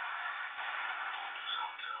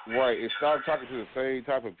 Right, and stop talking to the same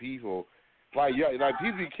type of people. Like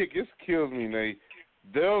people this kills me, Nayy.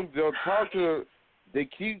 They'll talk to, they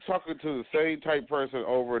keep talking to the same type person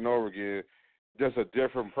over and over again, just a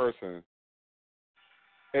different person,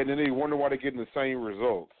 and then they wonder why they're getting the same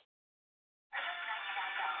results.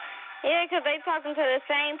 Yeah, because they talking to the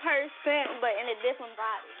same person, but in a different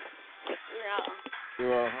body, you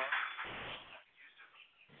know.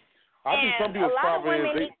 I think some people's problem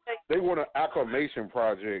is they want an acclimation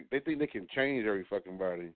project. They think they can change every fucking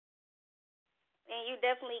body. And you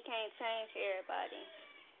definitely can't change everybody.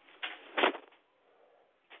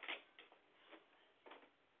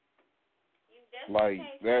 Like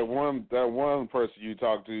that one person you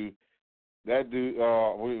talk to, that dude.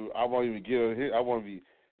 I won't even give him.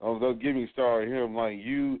 Don't get me started. Him like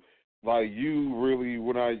you really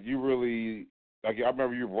like. I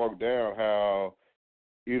remember you broke down how,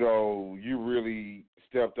 you know, you really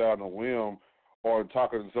stepped out on a whim or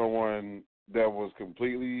talking to someone that was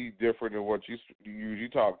completely different than what you usually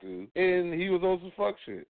talk to, and he was on some fuck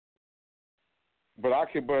shit. But I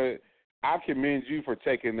commend you for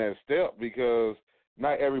taking that step because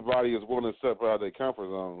not everybody is willing to step out of their comfort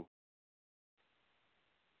zone.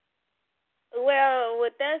 Well,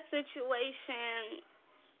 with that situation,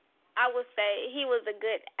 I would say he was a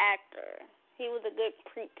good actor. He was a good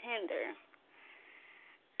pretender.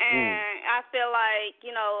 And I feel like,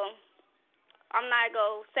 I'm not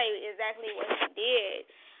going to say exactly what he did,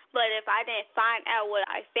 but if I didn't find out what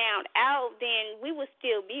I found out, then we would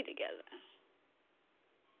still be together.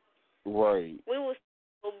 Right. We would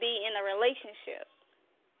still be in a relationship.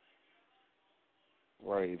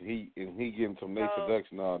 Right. He getting some Nayy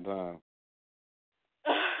Seduction all the time.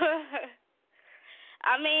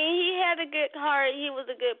 I mean, he had a good heart. He was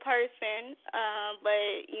a good person,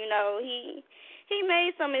 but he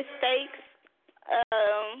made some mistakes.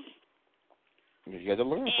 You got to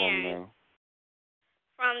learn from him now.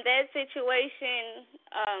 From that situation,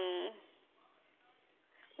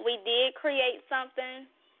 we did create something.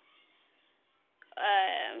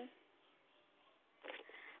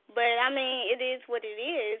 But I mean, it is what it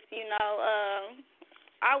is.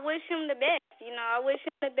 I wish him the best. I wish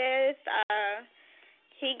him the best.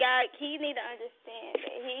 He need to understand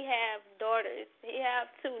that he have daughters. He have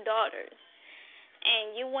 2 daughters,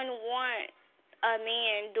 and you wouldn't want a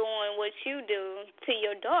man doing what you do to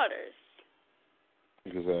your daughters.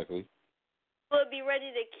 Exactly. Would be ready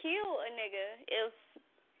to kill a nigga if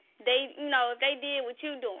they, if they did what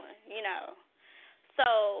you doing,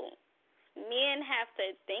 So men have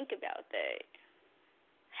to think about that.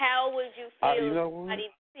 How would you feel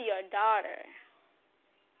to your daughter?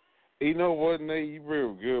 You know what, Nayy? You bring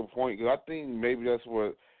a good point because I think maybe that's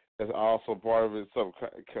also part of it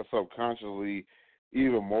subconsciously,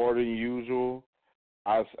 even more than usual.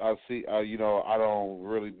 I see. I don't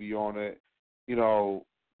really be on it. I don't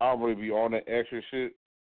really be on that extra shit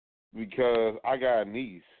because I got a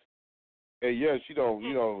niece, and yeah, she don't.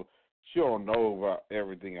 She don't know about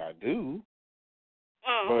everything I do.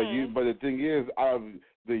 But the thing is,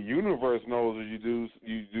 the universe knows what you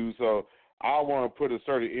do. So I want to put a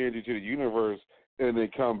certain energy to the universe, and then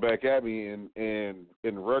come back at me. And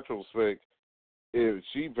in retrospect, if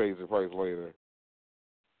she pays the price later.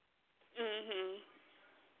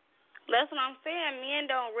 That's what I'm saying. Men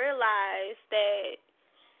don't realize that,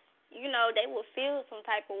 they will feel some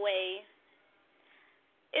type of way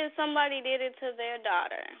if somebody did it to their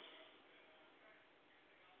daughter.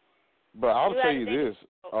 But I'll tell you this.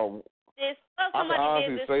 I can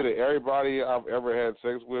honestly say that everybody I've ever had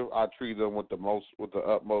sex with, I treat them with the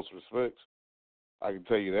utmost respect. I can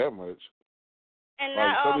tell you that much. And like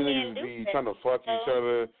not some all of men niggas do be that. trying to fuck each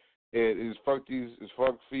other and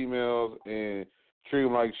fuck females and treat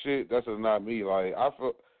them like shit. That's just not me. Like I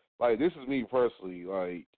feel like this is me personally.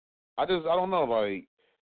 Like I don't know. Like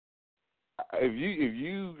if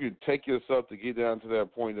you could take yourself to get down to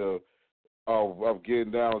that point of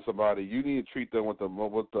getting down with somebody, you need to treat them with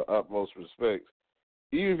the utmost respect.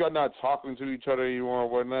 Even if y'all not talking to each other anymore or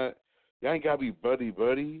whatnot, y'all ain't gotta be buddy.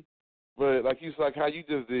 But like how you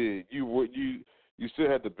just did, you still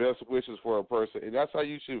had the best wishes for a person, and that's how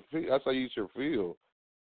you should feel. That's how you should feel.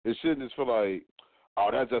 It shouldn't just feel like, oh,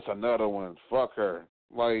 that's just another one. Fuck her.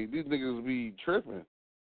 Like these niggas be tripping.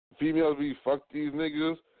 Females be fuck these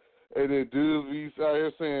niggas. And then dudes be out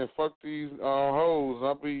here saying fuck these hoes.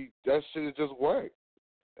 That shit is just whack.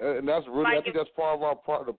 And that's really, I think that's part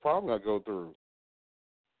of the problem I go through.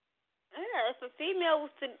 Yeah, if a female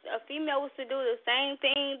was to do the same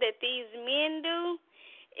thing that these men do,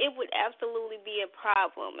 it would absolutely be a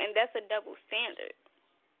problem, and that's a double standard.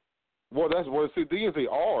 Well, that's what the thing is. They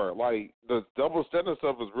are like the double standard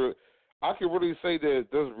stuff is real. I can really say that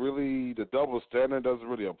the double standard doesn't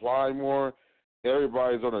really apply anymore.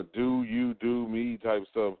 Everybody's on a do you, do me type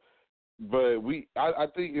stuff. But I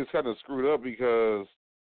think it's kind of screwed up because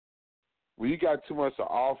when you got too much to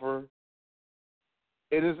offer,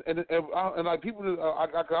 it is, and like people,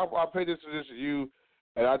 I pay this to you,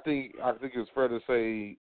 and I think it's fair to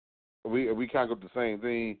say we kind of go the same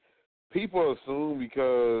thing. People assume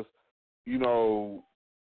because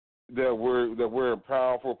that we're in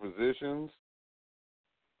powerful positions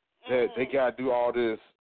that they gotta do all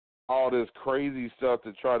this crazy stuff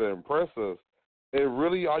to try to impress us. And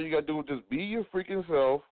really, all you gotta do is just be your freaking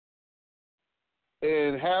self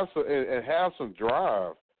and have some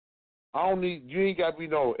drive. You ain't gotta be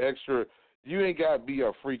no extra. You ain't gotta be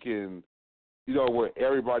a freaking, what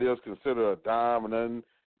everybody else consider a dime or nothing.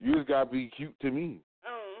 You just gotta be cute to me.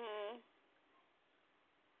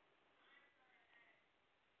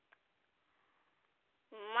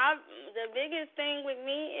 The biggest thing with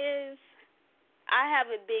me is I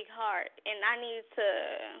have a big heart, and I need to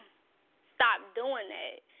stop doing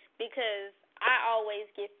that because I always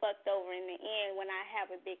get fucked over in the end when I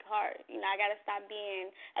have a big heart. You know, I got to stop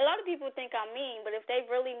being – a lot of people think I'm mean, but if they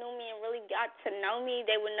really knew me and really got to know me,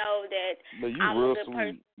 they would know that I'm a good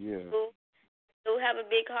person who do have a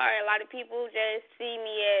big heart. A lot of people just see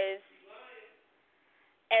me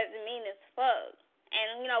as mean as fuck.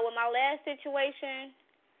 And, you know, with my last situation,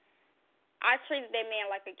 I treated that man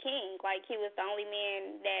like a king, like he was the only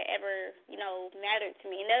man that ever, you know, mattered to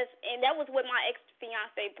me. And that was with my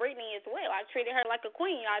ex-fiancée, Brittany, as well. I treated her like a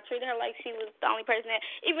queen. I treated her like she was the only person that,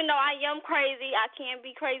 even though I am crazy, I can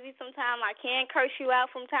be crazy sometimes. I can curse you out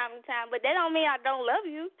from time to time, but that don't mean I don't love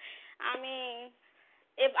you. I mean,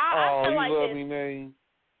 if I feel like love me, Nayy.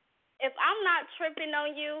 If I'm not tripping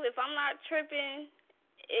on you, if I'm not tripping,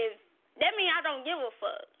 if that means I don't give a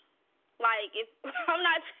fuck. Like, if I'm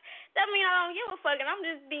not, that means I don't give a fuck, and I'm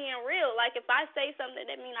just being real. Like, if I say something,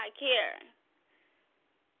 that means I care.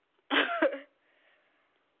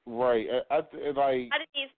 Right.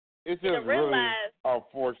 It's just really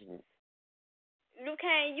unfortunate. You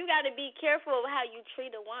got to be careful of how you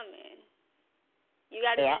treat a woman. You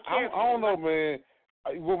got to be careful. I don't know, man.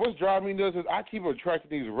 What's driving me nuts is I keep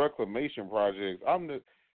attracting these reclamation projects.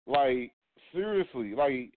 Seriously,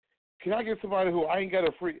 can I get somebody who I ain't got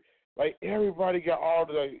a free? Everybody got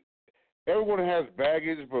everyone has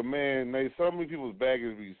baggage, but man, so many people's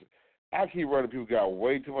baggage. I keep running people got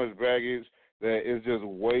way too much baggage that is just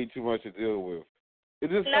way too much to deal with.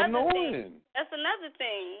 It's just annoying. That's another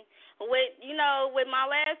thing. With Kilo,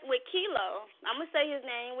 I'm gonna say his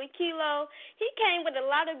name. With Kilo, he came with a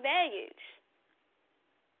lot of baggage,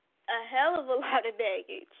 a hell of a lot of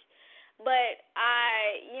baggage. But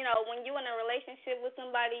when you're in a relationship with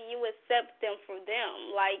somebody, you accept them for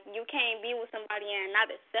them. Like, you can't be with somebody and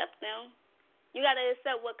not accept them. You got to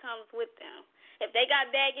accept what comes with them. If they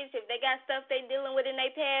got baggage, if they got stuff they dealing with in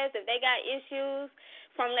their past, if they got issues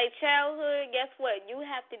from their childhood, guess what? You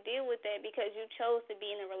have to deal with that because you chose to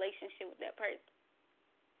be in a relationship with that person.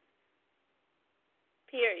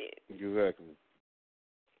 Period. Exactly.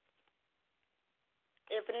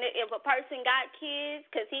 If a person got kids,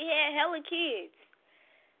 because he had hella kids,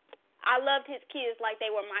 I loved his kids like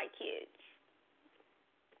they were my kids.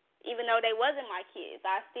 Even though they wasn't my kids,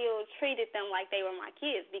 I still treated them like they were my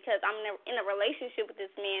kids because I'm in a relationship with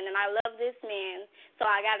this man and I love this man, so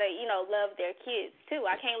I got to, love their kids too.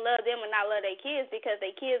 I can't love them and not love their kids because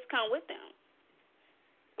their kids come with them.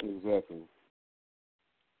 Exactly.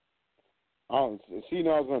 She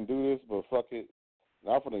knows I was going to do this, but fuck it.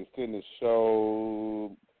 I'm going to extend the show.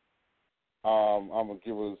 I'm going to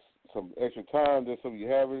give us some extra time just so we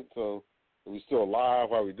have it. So we're still alive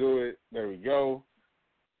while we do it. There we go.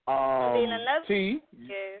 T,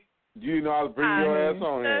 you know how to bring your ass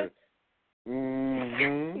on here.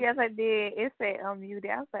 Mm-hmm. Yes, I did. It said unmuted.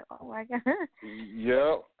 I was like, oh, my God.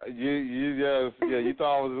 Yep. You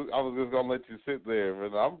thought I was just going to let you sit there.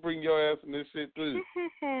 But I'm bringing your ass in this shit, too.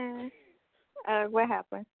 What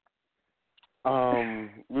happened?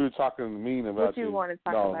 We were talking mean about what you want to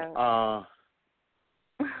talk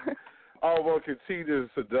about. Continue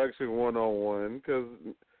Seduction 101 because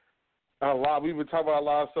we've been talking about a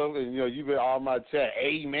lot of stuff, and you've been on my chat,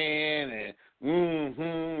 amen, and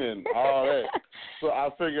and all that. So I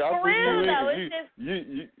figured I'll bring you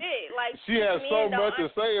in. She has so much to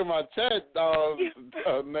say in my chat,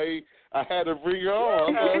 Nayy. I had to bring her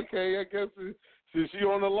on. I said, okay, I guess. Since she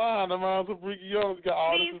on the line, I might as well bring you on. Got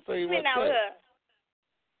all this to say about that.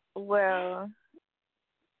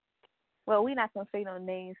 Well, we're not going to say no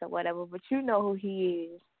names or whatever, but you know who he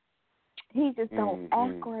is. He just don't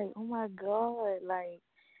act right. Oh, my God.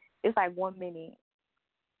 It's like 1 minute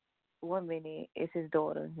it's his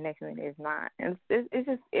daughter, next minute it's not. And it's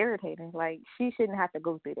just irritating. She shouldn't have to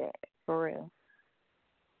go through that, for real.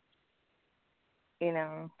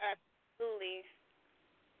 Absolutely.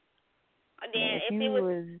 Then if it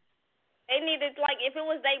was they needed, if it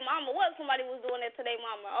was their mama, what if somebody was doing that to their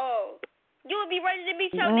mama? Oh, you would be ready to beat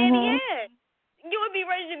your daddy ass. You would be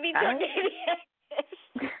ready to beat your daddy ass.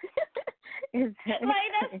 Exactly.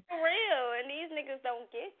 That's for real, and these niggas don't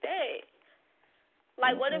get that.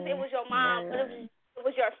 What if it was your mom? What if it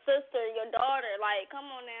was your sister, your daughter? Come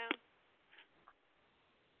on now.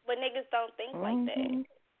 But niggas don't think like that.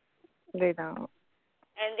 They don't.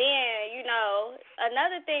 And then,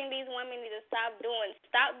 another thing these women need to stop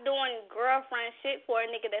doing girlfriend shit for a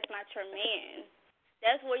nigga that's not your man.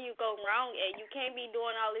 That's where you go wrong at. You can't be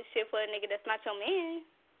doing all this shit for a nigga that's not your man.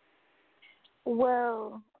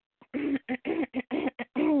 Well,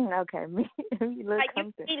 Okay, me look like you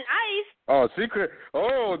something. be nice. Oh, she could.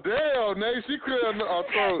 Oh, damn, Nayy, she could have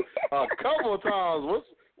thrown a couple of times.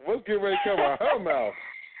 What's getting ready to come out her mouth?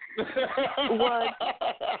 What?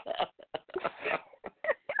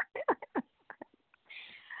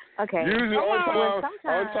 Okay. Usually, well,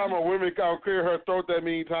 only time a woman can clear her throat that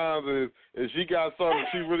many times is if she got something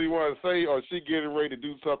she really want to say, or she getting ready to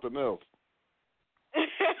do something else.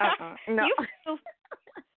 No.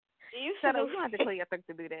 You Shut up. You don't have to clear your throat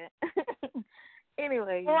to do that.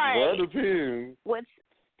 Anyway. Right. Well, it depends.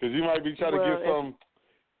 Because you might be trying to get some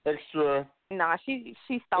extra. Nah, she's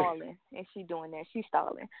stalling, and she doing that. She's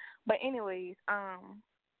stalling. But anyways,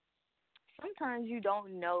 sometimes you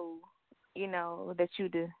don't know, that you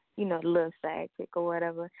the, little side chick or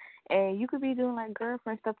whatever, and you could be doing like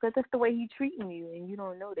girlfriend stuff because that's the way he treating you, and you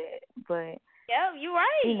don't know that. But yeah, you're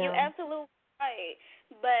right. You're absolutely right.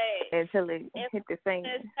 But until it hit the fan.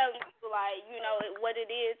 It's telling you like, what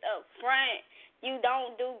it is up front. You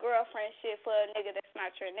don't do girlfriend shit for a nigga that's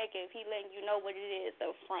not your nigga if he letting you know what it is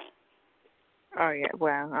up front. Oh yeah,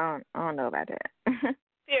 well I don't know about that.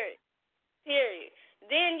 Period.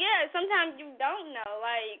 Then sometimes you don't know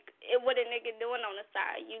like what a nigga doing on the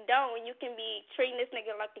side. You don't. You can be treating this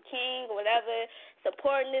nigga like a king or whatever,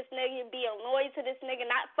 supporting this nigga, being loyal to this nigga,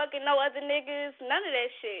 not fucking no other niggas, none of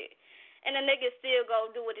that shit. And a nigga still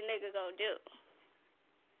go do what a nigga go do.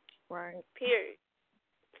 Right. Period.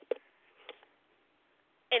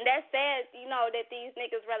 And that's sad, that these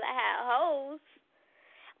niggas rather have hoes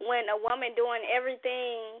when a woman doing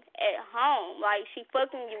everything at home. Like, she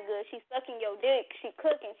fucking you good. She sucking your dick. She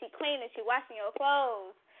cooking. She cleaning. She washing your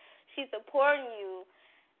clothes. She supporting you.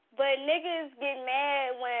 But niggas get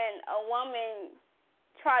mad when a woman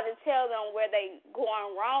try to tell them where they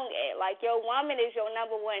going wrong at. Like, your woman is your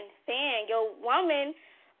number one fan. Your woman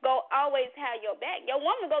go always have your back. Your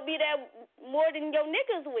woman go be there more than your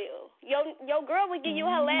niggas will. Your girl will give you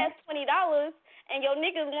her last $20, and your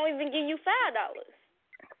niggas won't even give you $5.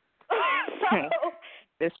 So,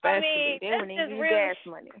 especially they wouldn't even give you gas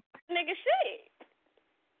money. Nigga shit.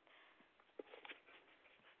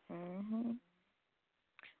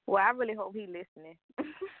 Well, I really hope he listening.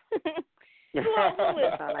 That's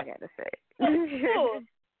all I got to say. Who?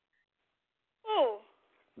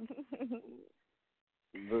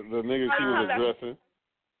 The nigga she was addressing.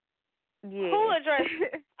 Yeah. Who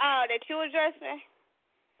addressing? Oh, that you addressing?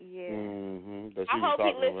 Yeah. That I hope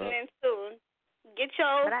he listening soon. Get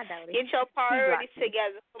your priorities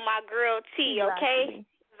together for my girl T, okay?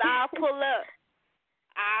 I'll pull up.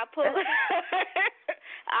 I'll pull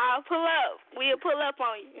up. We'll pull up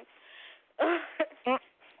on you.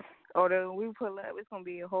 Although when we pull up, it's gonna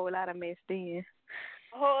be a whole lot of mess then.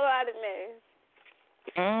 A whole lot of mess.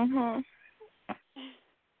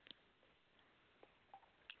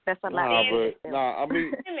 That's a lot. I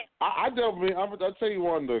mean, I definitely. I'll tell you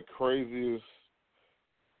one of the craziest.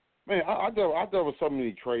 Man, I dealt with so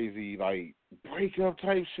many crazy like breakup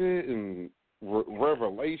type shit and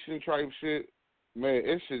revelation type shit. Man,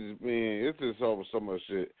 it's just over so much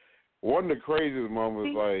shit. One of the craziest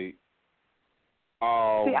moments, like,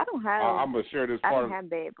 see, I don't have. I'm gonna share this part. I don't have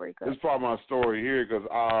bad breakups. This part of my story here because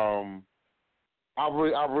I've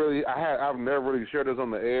never really shared this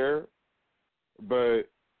on the air, but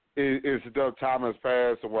it's enough time has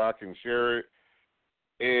passed to where I can share it,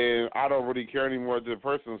 and I don't really care anymore to the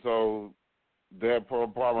person. So that part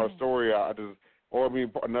of my story,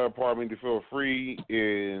 another part of me to feel free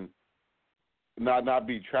and not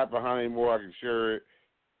be trapped behind anymore. I can share it.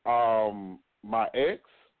 My ex,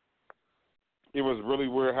 it was really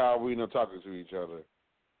weird how we ended up talking to each other.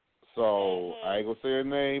 So I ain't gonna say her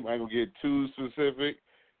name. I ain't gonna get too specific,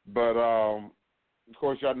 but of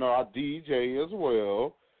course y'all know I DJ as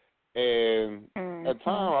well. And at the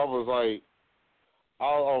time I was like,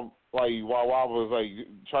 while I was like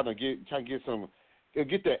trying to get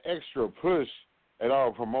that extra push, and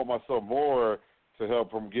I'll promote myself more to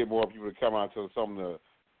help get more people to come out to some of the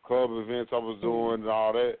club events I was doing and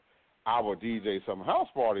all that. I would DJ some house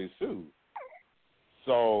parties too.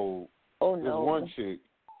 So this one chick.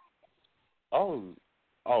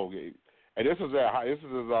 Okay. And this is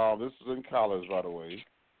in college, by the way.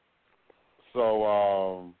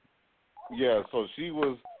 So so she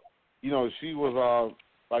was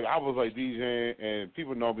like I was like DJing, and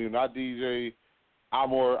people know me when I DJ. I'm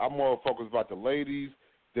more focused about the ladies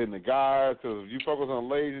than the guys, because if you focus on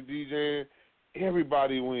the ladies and DJing,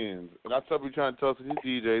 everybody wins. And I tell you, trying to tell some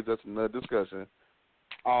DJs, that's another discussion.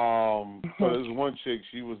 So this one chick,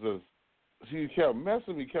 she kept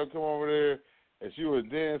messing me, kept coming over there, and she was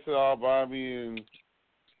dancing all by me, and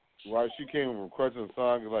while she came requesting a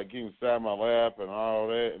song, like getting sat in my lap and all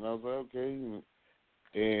that, and I was like, okay.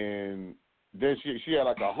 and then she had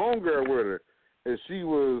like a homegirl with her, and she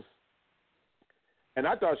was, and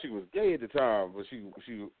I thought she was gay at the time, but she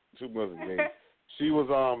wasn't gay. She was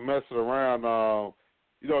messing around.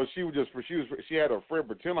 She had her friend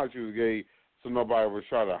pretend like she was gay, so nobody was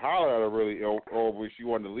trying to holler at her really, or when she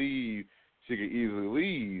wanted to leave, she could easily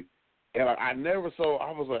leave. And I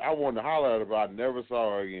wanted to holler at her, but I never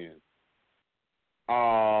saw her again.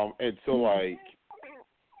 Until like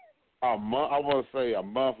a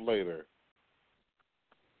month later,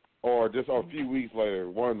 or just a few weeks later,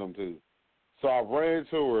 one of them two. So I ran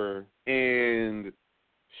into her, and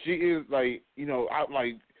she is like,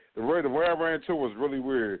 the way I ran into her was really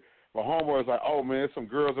weird. My homeboy was like, "Oh man, there's some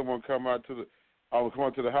girls that want to come out to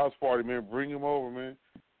the house party, man. Bring them over, man."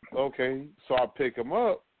 Okay, so I pick them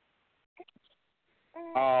up.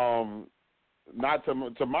 Not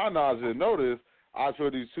to my knowledge, I didn't notice. I was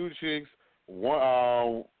with these two chicks.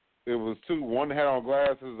 One, it was two. One had on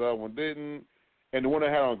glasses, the other one didn't. And the one that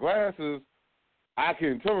had on glasses, I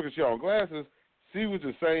couldn't tell her because she had on glasses. She was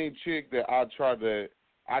the same chick that I tried to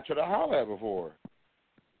holler at before.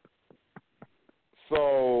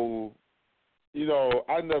 So, I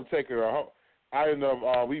ended up taking her home.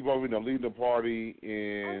 We both ended up leaving the party,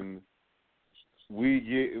 and we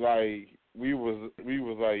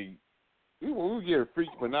were getting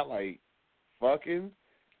freaked, but not like fucking.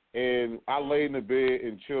 And I lay in the bed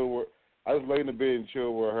and chill with. I just lay in the bed and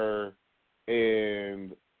chill with her,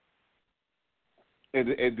 and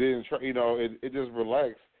it didn't. It just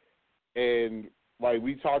relaxed, and like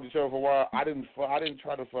we talked to each other for a while. I didn't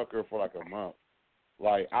try to fuck her for like a month.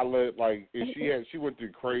 Like she went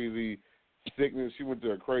through crazy sickness. She went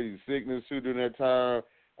through a crazy sickness too during that time.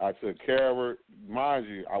 I took care of her. Mind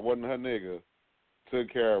you, I wasn't her nigga. Took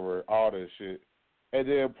care of her, all that shit. And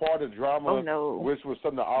then part of the drama, which was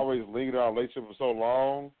something that always lingered in our relationship for so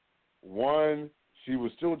long, one, she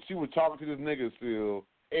was talking to this nigga still.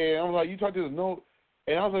 And I was like, you talk to this no,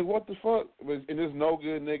 and I was like, what the fuck? And this no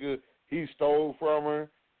good nigga, he stole from her.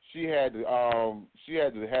 She had to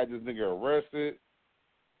have this nigga arrested.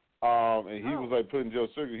 And he was like put in jail.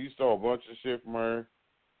 He stole a bunch of shit from her.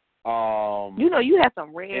 You have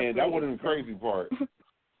some red flags. And that wasn't the crazy part.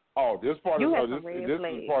 Oh, this part is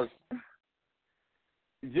part.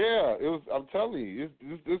 Yeah, it was. I'm telling you,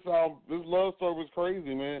 this love story was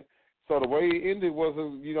crazy, man. So the way it ended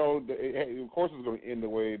wasn't, of course it was going to end the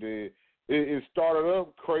way it did. It started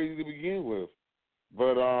up crazy to begin with,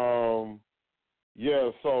 but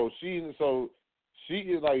yeah. So she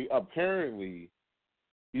is like apparently,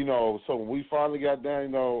 So when we finally got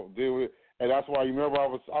down, deal with, and that's why you remember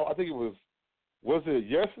I think it was it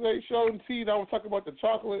yesterday's show in T that I was talking about the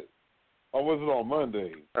chocolate, or was it on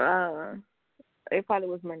Monday? It probably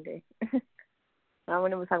was Monday.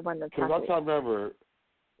 When it was talking about the chocolate. Because I'm trying to remember.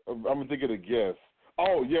 I'm thinking of guests.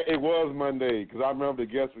 Oh, yeah, it was Monday, because I remember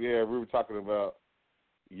the guests we had. We were talking about,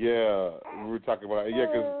 Nayy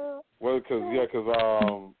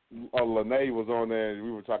was on there, and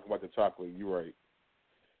we were talking about the chocolate. You're right.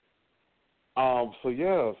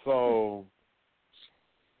 So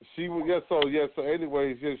she was, so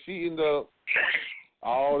anyways, she ended up,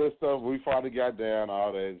 all this stuff, we finally got down,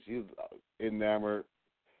 all that. She was enamored.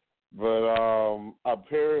 But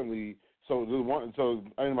apparently, so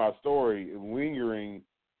in my story, lingering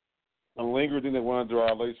thing that went through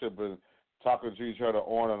our relationship and talking to each other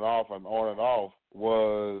on and off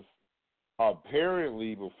was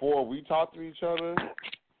apparently before we talked to each other,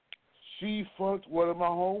 she fucked one of my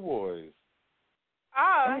homeboys.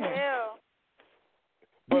 Oh, hell.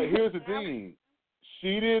 But here's the thing.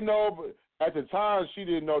 She didn't know, but at the time, she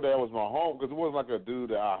didn't know that was my home, because it wasn't like a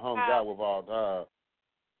dude that I hung out with all the time.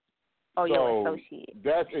 Oh, you're associate.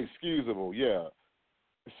 That's excusable, yeah.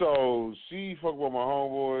 So she fucked with my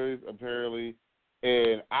homeboys, apparently,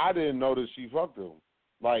 and I didn't know that she fucked him.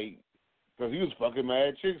 Like, because he was fucking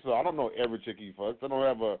mad chicks, so I don't know every chick he fucked. I don't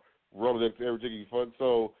have a Rolodex to every chick he fucked.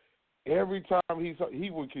 So every time he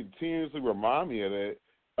would continuously remind me of that,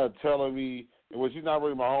 telling me, well, she's not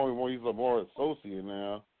really my homie anymore, he's a more associate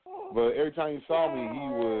now. But every time he saw me, he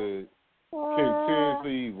would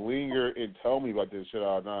continuously linger and tell me about this shit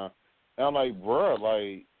all the time. And I'm like, bruh,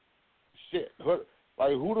 like, shit. Like, how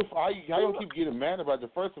you keep getting mad about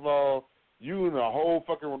it? First of all, you in a whole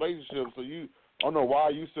fucking relationship, so I don't know why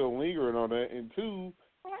you still lingering on that. And two,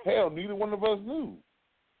 hell, neither one of us knew.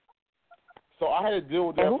 So I had to deal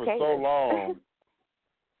with that for so long.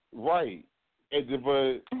 Right.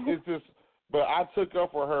 But I took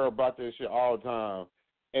up for her about that shit all the time.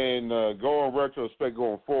 And going retrospect,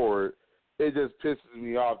 going forward, it just pisses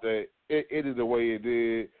me off that it is the way it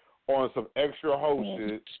did on some extra hoe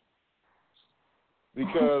shit.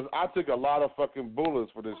 because I took a lot of fucking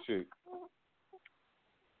bullets for this shit.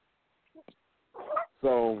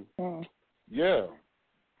 So, yeah.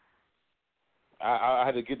 I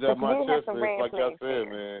had to get that off my chest, man. Like I said,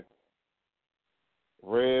 man.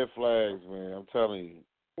 Red flags, man. I'm telling you.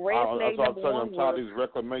 I'm tired of these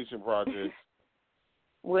reclamation projects.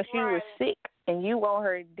 Well, she was sick, and you want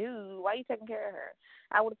her to do. Why you taking care of her?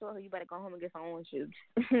 I would have told her you better go home and get some orange juice.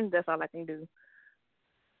 That's all I can do.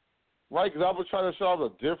 Right, because I was trying to show off a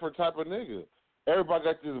different type of nigga. Everybody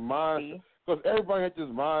got this mind, because everybody had this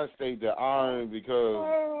mind state that I'm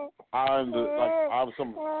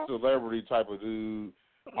some celebrity type of dude.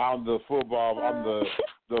 I'm the football one of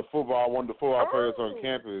the football players on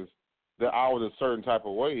campus. That I was a certain type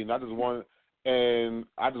of way, and I just wanted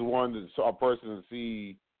a person to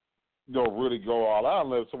see, really go all out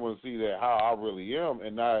and let someone see that how I really am,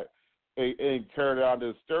 and not and tear down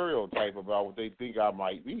this stereotype about what they think I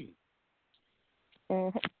might be.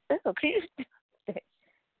 That's okay.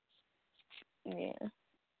 Yeah.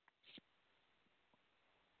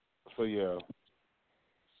 So yeah.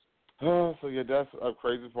 That's a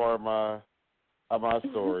crazy part of my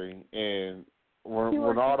story, and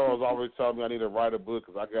Ronaldo was always telling me I need to write a book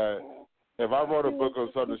because if I wrote a book on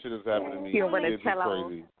something shit that's happened to me, it'd be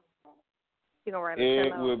crazy.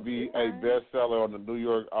 It would be a bestseller on the New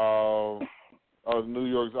York's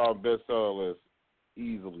bestseller list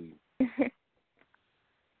easily.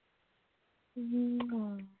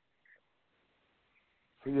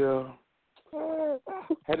 So yeah,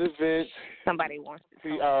 had this vent. Somebody wants to.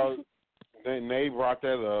 See, Nayy brought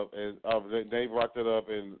that up,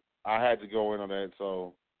 and I had to go in on that.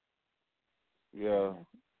 So yeah,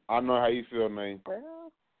 I know how you feel, Nayy.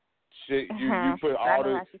 Well, shit, you put all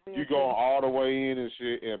you go all the way in and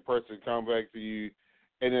shit, and a person come back to you,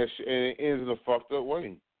 and it ends in a fucked up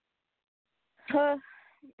way.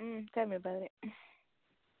 Tell me about it.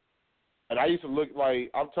 And I used to look like,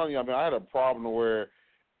 I'm telling you, I mean, I had a problem where,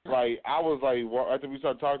 like, I was like, after we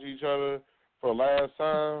started talking to each other for the last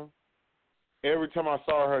time, every time I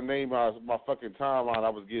saw her name on my fucking timeline, I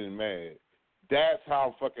was getting mad. That's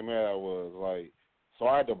how fucking mad I was. Like, so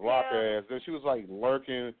I had to block her ass. Then she was like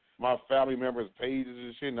lurking my family members' pages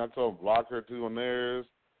and shit, and I told them block her too on theirs.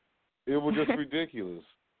 It was just ridiculous.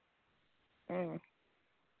 Well,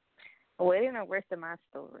 it ain't no rest of my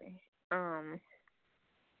story.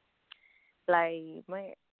 Like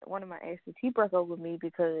one of my exes, he broke up with me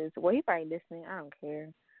because, well, he probably listening. I don't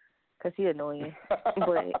care, cause he annoying.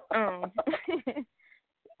 But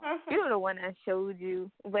you know the one I showed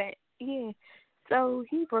you. But yeah, so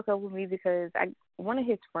he broke up with me because one of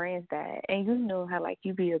his friends died, and you know how like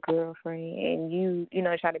you be a girlfriend and you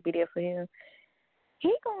know try to be there for him.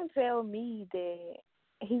 He gonna tell me that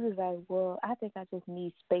he was like, well, I think I just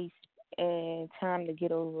need space and time to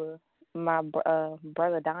get over my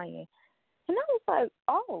brother dying. And I was like,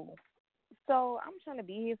 oh, so I'm trying to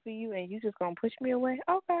be here for you and you just going to push me away?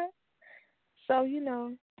 Okay. So, you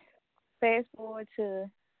know, fast forward to,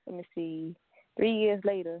 3 years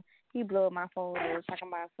later, he blew up my phone and was talking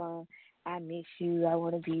about some, I miss you, I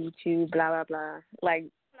want to be with you, blah, blah, blah. Like,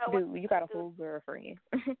 dude, you got a whole girlfriend.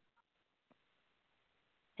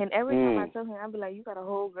 And every time I tell him, I'd be like, you got a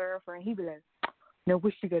whole girlfriend. He'd be like, no,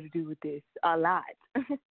 what you got to do with this? A lot.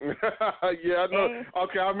 Yeah, I know.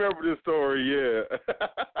 Okay, I remember this story, yeah.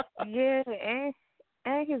 Yeah,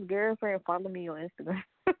 and his girlfriend followed me on Instagram.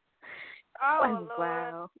 Oh,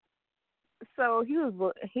 wow. So he was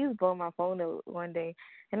blowing my phone up one day,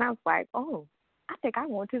 and I was like, oh, I think I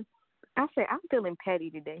want to. I said, I'm feeling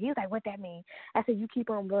petty today. He was like, what that mean? I said, you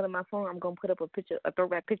keep on blowing my phone, I'm going to put up a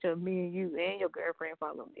throwback picture of me and you and your girlfriend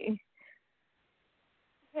follow me.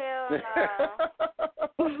 Hell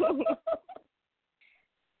no.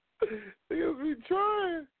 He'll be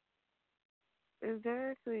trying.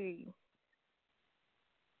 Exactly.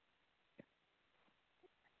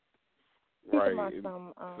 Right.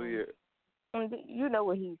 So yeah. You know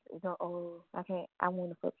what he's going, oh, I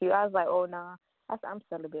want to fuck you. I was like, oh, nah. I said, I'm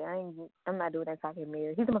celibate. I'm not doing that type of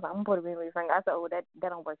marriage. He's like, I'm going to put a ring with your finger. I said, oh, that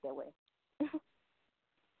don't work that way. Girl,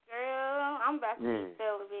 I'm about to be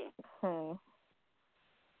celibate.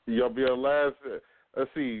 You'll be a last. Let's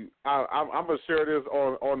see. I'm gonna share this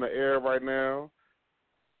on the air right now,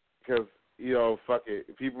 because fuck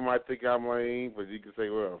it. People might think I'm lame, but you can say,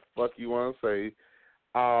 well, fuck you want to say.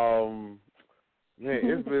 Man,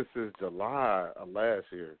 it's been since July of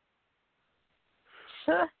last year.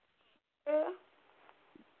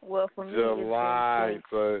 Well, for me, July.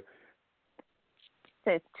 So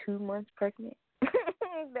says 2 months pregnant.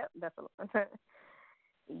 That's a long time.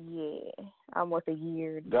 Yeah, almost a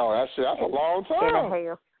year. No, that's a long time. And a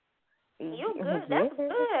half. You good? That's good.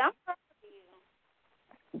 I'm proud of you.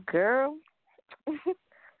 Girl.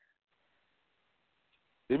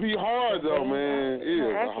 It be hard though, man. It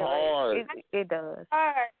is hard. It does.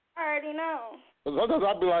 Hard. I already know. Sometimes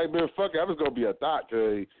I be like, man, fuck it, I'm just gonna be a thought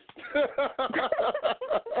today.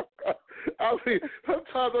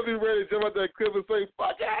 Sometimes I be ready to jump out that cliff and say,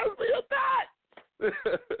 fuck it, I'll be a thought.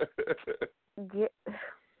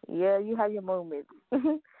 Yeah, you have your moments.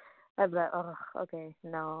 I'd be like, oh, okay,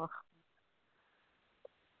 no.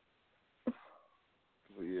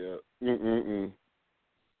 Yeah. I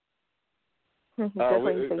That's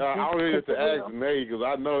don't even have to ask Nayy because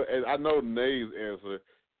I know Nayy's answer.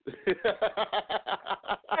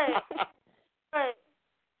 Hey.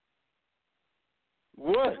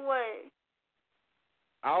 What?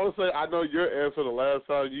 I would say I know your answer the last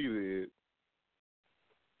time you did.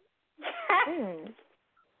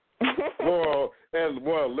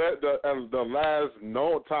 The last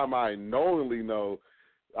time I knowingly know,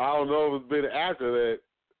 I don't know if it's been after that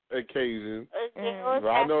occasion. But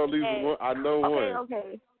I know at least one. I know one.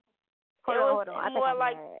 Okay. Hold on. I think more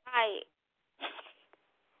like night.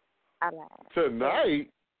 I lied. Tonight?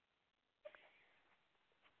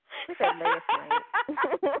 We said last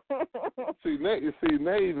night. See,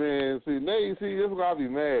 Nayy, man. This is why I be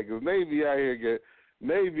mad because Nayy be out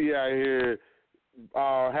here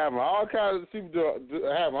having all kinds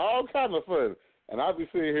of fun, and I be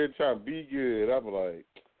sitting here trying to be good. I be like,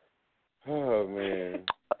 oh man.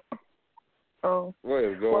 Oh. What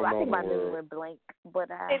is going on? Well, I think my memory went blank, but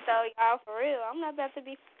Hey, so y'all for real, I'm not about to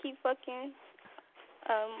keep fucking.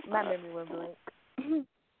 My memory went blank.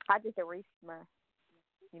 I just erased my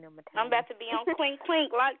time. I'm about to be on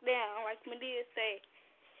clink lockdown, like Medea say.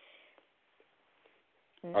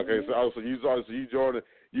 Okay, so you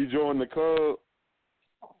joined the club.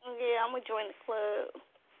 Yeah, I'm gonna join the club.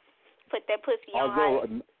 Put that pussy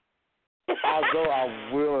on.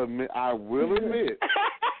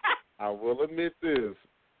 I will admit this.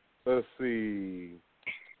 Let's see.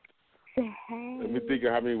 Let me think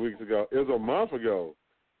of how many weeks ago. It was a month ago.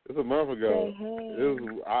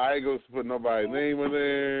 I ain't gonna put nobody's name in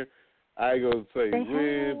there. I ain't gonna say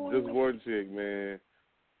when. This one chick, man.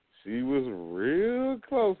 She was real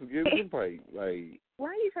close to getting some pipe. Like, why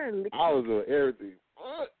are you trying to lick I was doing everything.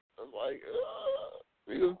 What? I was like,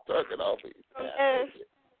 he was tucking off me.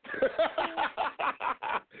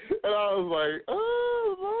 And I was like,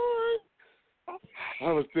 oh, Lord.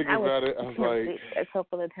 I was thinking about it. I was like, a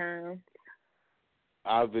couple of times.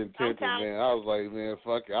 I've been tempted, man. I was like, man,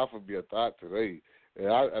 fuck it. I could be a thought today.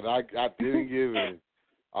 And I didn't give in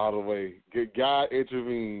all the way. God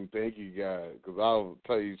intervened. Thank you, God. Because I'll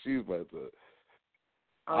tell you, she's about to.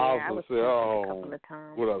 I was a couple of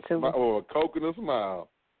times. With a Coke and a smile.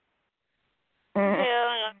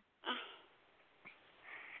 Hell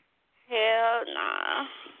nah.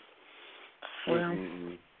 Well.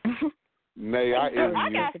 Nayy, I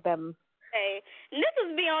envy you. Hey,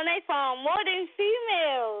 niggas be on their phone more than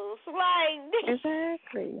females. Like,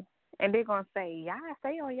 exactly. And they're going to say, y'all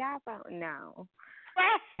stay on y'all phone. No.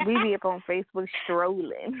 We be up on Facebook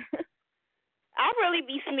strolling. I really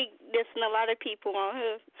be sneak dissing a lot of people on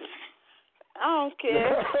here. I don't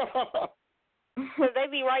care. Because they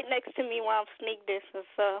be right next to me while I'm sneak dissing,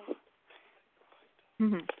 so.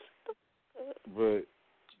 But,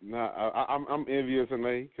 I'm envious of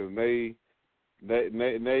Nayy, because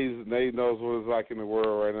Nayy knows what it's like in the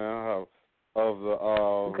world right now, of the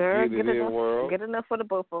girl, get enough, world. Get enough for the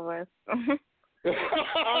both of us. Okay.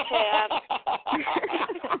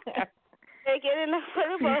 Get enough for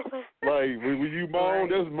the both of us. Like, when you moan,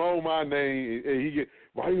 just moan my name, and he get,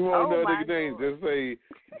 why you moan that nigga name? Just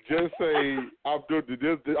say, I'm doing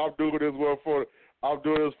this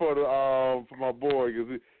for my boy,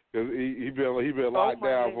 because he been locked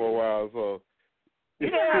down for a while, so.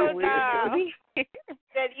 Yeah,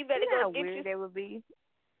 you better go get weird they would be.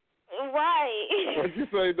 Right. What you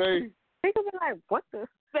say, Nayy? They could be like, what the?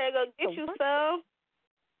 Better go get you some.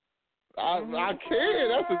 I can.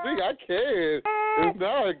 That's the thing. I can. It's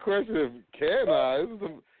not a question of can I. It's a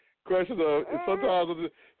question of sometimes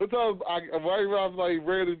I'm like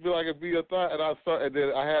ready to be like a be a thought, and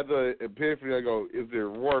then I had the epiphany. I go, is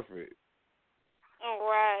it worth it?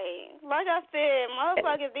 Right. Like I said,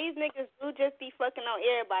 motherfuckers, these niggas do just be fucking on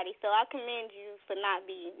everybody. So I commend you for not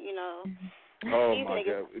being, Oh my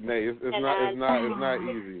God, Nayy, it's not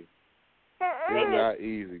easy. It's not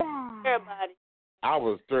easy. Everybody. I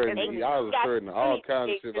was threatening all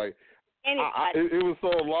kinds of shit. Like it was so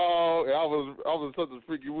long, and I was such a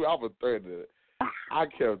freaky. I was threatening. I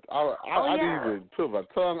didn't even put my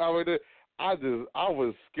tongue out there. I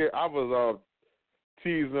was scared. I was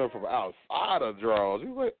teasing her from outside of drawers. He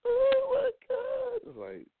was like, oh my God. It's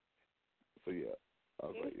like, so yeah. I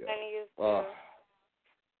was like, Funny as yeah. well.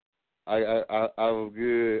 I was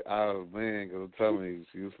good. Man, because I'm telling you,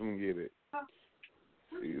 she was going to get it.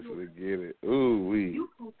 She was going to get it. Ooh, wee.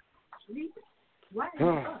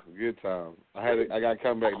 Good time. I got to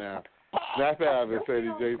come back now. Snap out of it,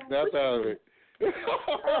 Ceddy J. Snap out of it.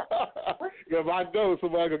 If I know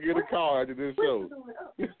somebody going to get a call after this show.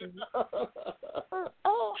 You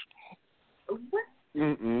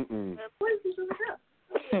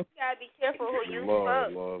gotta be careful who you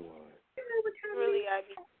fuck. Lord. Really gotta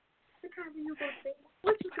be.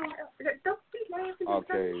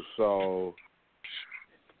 Okay, so.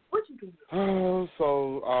 What you doing? I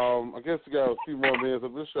guess we got a few more minutes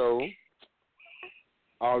of the show.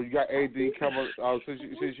 You got anything coming? Since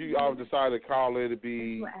you decided to call in to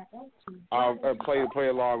be play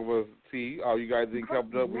along with T. You got anything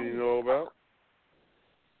coming up we know about?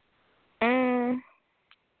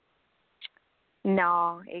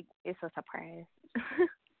 No, it's a surprise.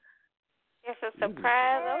 It's a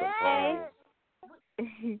surprise.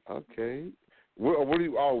 Okay. Okay. What are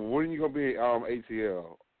you? When are you gonna be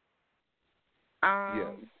ATL?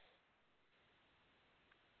 Yes.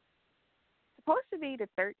 Supposed to be the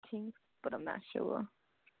 13th, but I'm not sure.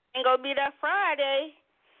 Ain't gonna be that Friday.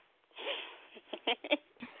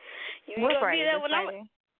 You ain't What gonna Friday? be there This when Friday?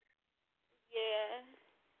 Yeah.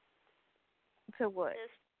 To what?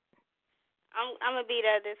 I'm gonna be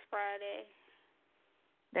there this Friday.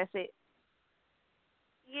 That's it.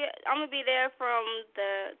 Yeah, I'm gonna be there from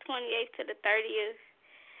the 28th to the 30th.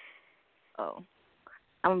 Oh,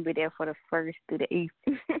 I'm gonna be there for the 1st through the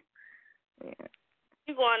 8th. Yeah.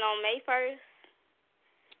 You going on May 1st?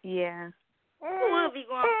 Yeah. Who will be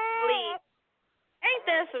going to sleep? Ain't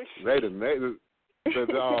that some shit?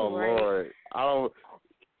 Oh Lord,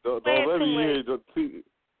 don't let me hear.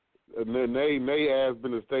 Nayy has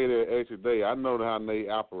been to stay there an extra day. I know how Nayy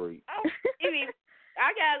operates. I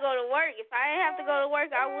gotta go to work. If I didn't have to go to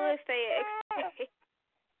work, I would stay an extra day.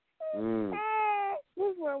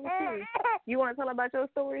 What's wrong with you? You want to tell about your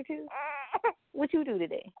story too? What you do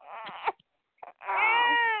today?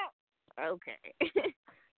 Okay.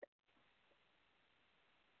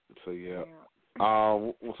 So yeah.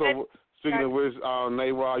 So speaking of which,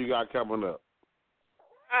 Nayy, what you got coming up?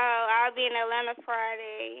 I'll be in Atlanta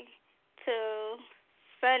Friday to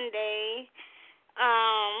Sunday.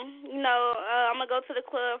 I'm gonna go to the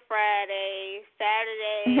club Friday,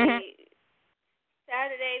 Saturday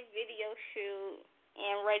video shoot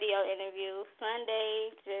and radio interview.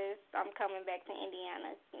 Sunday, I'm coming back to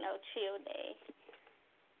Indiana, chill day.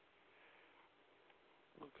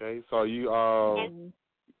 Okay, so you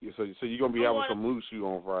so you're gonna be having some moose shoot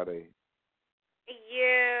on Friday.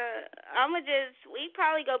 Yeah, we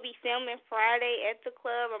probably gonna be filming Friday at the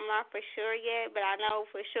club. I'm not for sure yet, but I know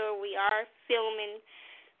for sure we are filming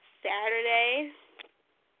Saturday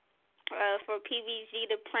for PBG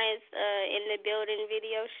the Prince in the building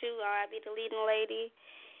video shoot. I'll be the leading lady,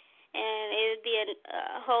 and it'll be a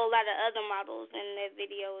whole lot of other models in that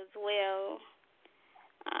video as well.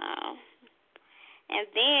 And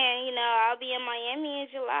then, I'll be in Miami in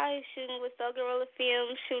July shooting with So Gorilla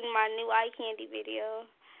Films, shooting my new Eye Candy video.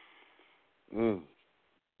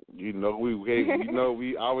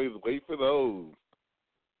 We always wait for those.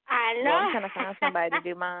 I know. Well, I'm trying to find somebody to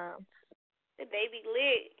do mine. The baby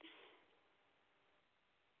lit.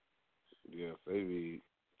 Yes, they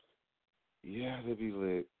be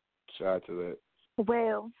lit. Shout out to that.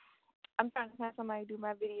 Well, I'm trying to find somebody to do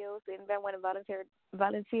my videos, and if I want to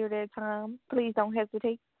volunteer their time, please don't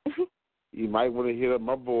hesitate. You might want to hit up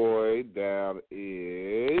my boy down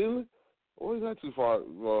in. Oh, he's not too far.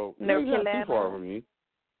 Well, he's not too far from me.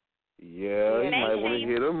 Yeah, you might want to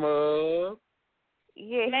hit him up.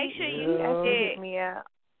 Yeah, make sure you hit me out.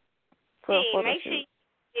 Make sure you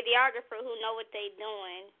videographer who know what they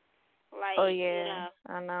doing. Like,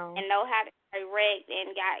 I know. And know how to direct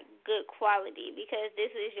and got good quality because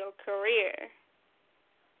this is your career.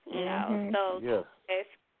 So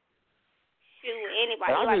just shoot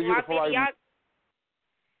anybody.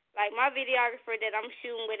 Like my videographer that I'm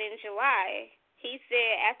shooting with in July, he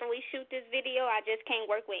said after we shoot this video, I just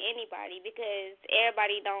can't work with anybody because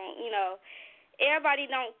everybody don't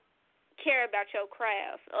care about your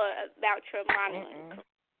craft or about your modeling.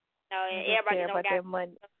 Everybody don't got their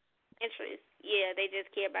money. Interest. Yeah, they just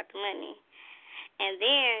care about the money. And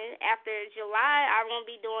then after July, I won't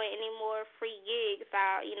be doing any more free gigs.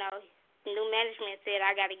 New management said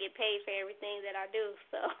I got to get paid for everything that I do.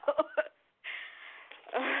 So,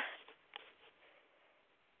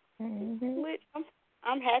 which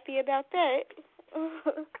I'm happy about that.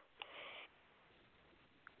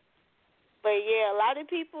 But yeah, a lot of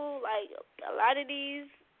people, like a lot of these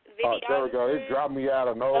there we go. It dropped me out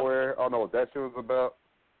of nowhere. I don't know what that shit was about.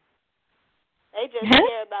 They just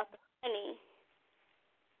care about the money.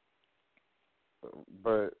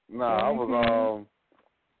 But I was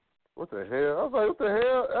what the hell? I was like, what the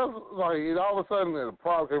hell? I was like, all of a sudden the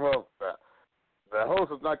problem came up. The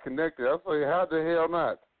host is not connected. I was like, how the hell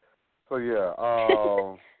not? So yeah.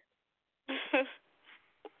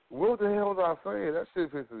 What the hell was I saying? That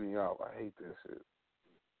shit pisses me off. I hate that shit.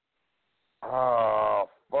 Oh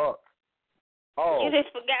fuck. Oh, you just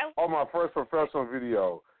forgot. Oh, my first professional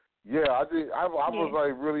video. Yeah, I did. I was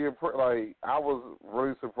like really impressed. Like I was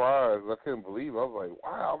really surprised. I couldn't believe it. I was like,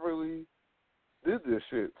 wow, I really did this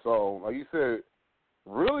shit. So, like you said,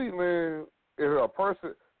 really, man, if a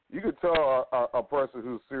person, you could tell a person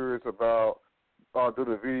who's serious about doing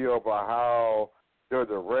the video by how they're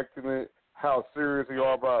directing it, how serious they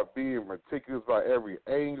are about being meticulous about every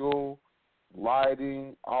angle,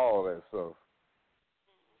 lighting, all of that stuff.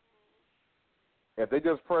 If they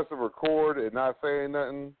just press the record and not saying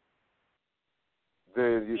nothing,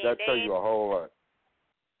 then that tell you a whole lot.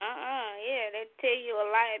 Yeah, they tell you a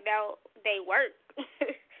lot about their work.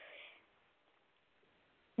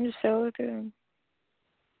 You sure do.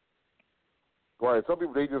 Right, some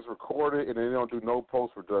people, they just record it and they don't do no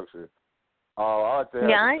post-production. I like to have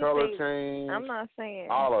the color change. I'm not saying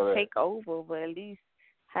all of that. Take over, but at least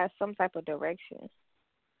have some type of direction.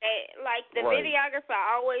 Like the videographer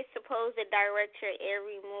always supposed to direct your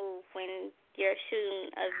every move when you're shooting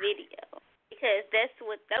a video, because that's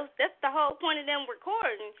the whole point of them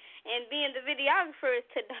recording and being the videographer is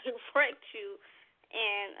to direct you.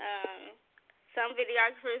 And some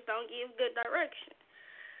videographers don't give good direction.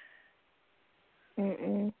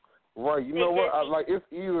 Right, you know what? It's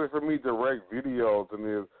easier for me to direct videos than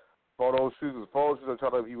it is photo shoots. Photo shoots, I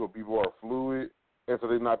try to people be more fluid. And so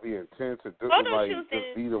they not be intense and just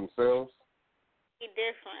be themselves.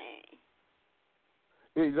 Different.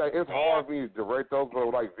 It's hard for me to direct those,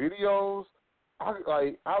 but like videos, I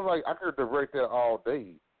could direct that all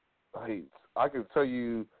day. Like I can tell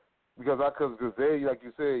you because there, like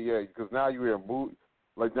you said, because now you're in mood,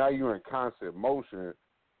 like now you're in constant motion,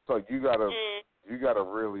 so you gotta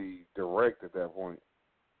really direct at that point.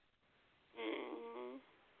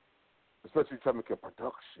 Especially trying to make a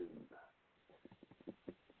production.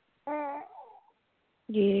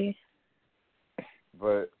 Yeah.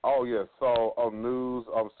 But so on news,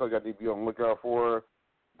 so you need to be on the lookout for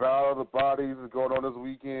Battle of the Bodies is going on this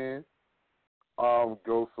weekend.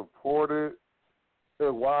 Go support it.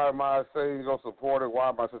 And why am I saying go support it? Why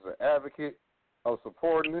am I such an advocate of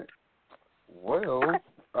supporting it? Well,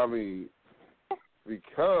 I mean,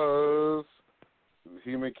 because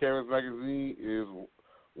Human Cameras Magazine is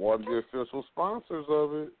one of the official sponsors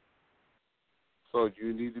of it. So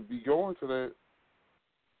you need to be going to that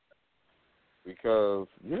because,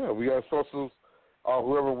 we got specials.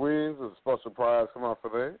 Whoever wins, there's a special prize come out for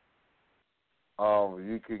that.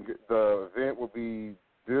 You can get the event will be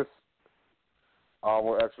this.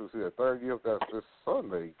 We'll actually see the 30th. That's this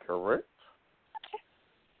Sunday, correct?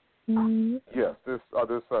 Mm-hmm. Yes, this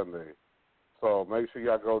Sunday. So make sure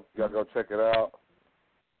y'all go check it out.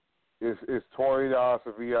 It's $20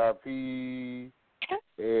 for VIP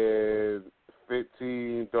and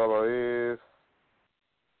 $15 is.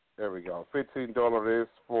 There we go. $15 is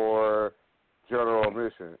for general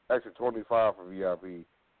admission. Actually, $25 for VIP,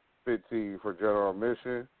 $15 for general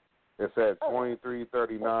admission. It's at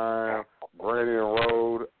 2339 Brandon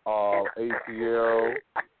Road, ATL.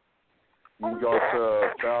 You can go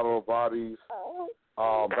to Battle Bodies,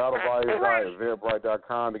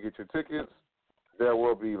 battlebodies.eventbrite.com to get your tickets. There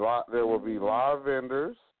will be live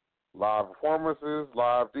vendors, live performances,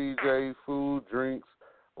 live DJs, food, drinks,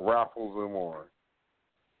 raffles, and more.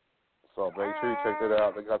 So make sure you check that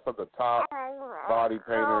out. They got some of the top body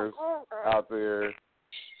painters out there.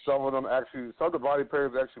 Some of the body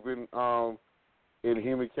painters actually been in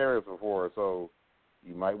Human Cameras before, so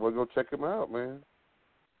you might want to go check them out, man.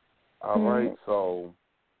 All right, so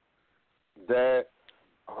that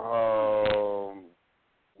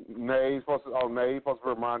Nayy supposed to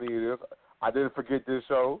remind you of this. I didn't forget this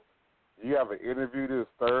show. You have an interview this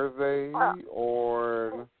Thursday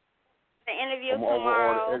or the interview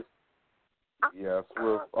tomorrow. Yes,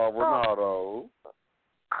 with Ronaldo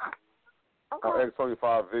on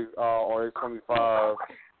X25 on X25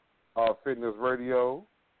 Fitness Radio.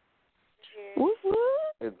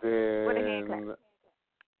 And then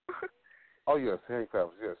hand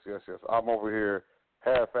claps. Yes. I'm over here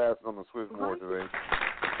half-assed on the switchboard today.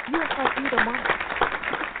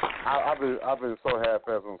 I've been so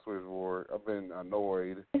half-assed on the switchboard. I've been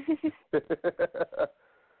annoyed.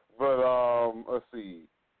 But let's see.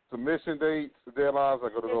 So submission dates, the deadlines, I'm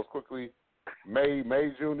going to go quickly. May,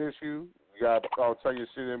 June issue. You got to turn your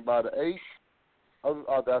shit in by the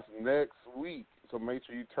 8th. That's next week. So make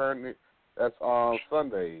sure you turn it. That's on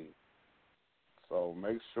Sunday. So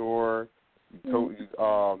make sure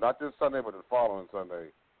not this Sunday, but the following Sunday.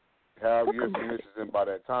 Have your submissions in by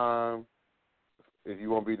that time. If you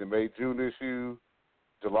want to be the May, June issue,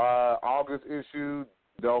 July, August issue,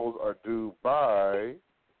 those are due by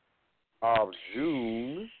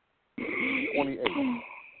June 28th.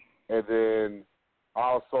 And then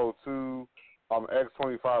also, too,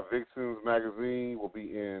 X25 Vixens magazine will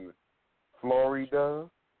be in Florida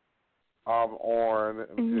on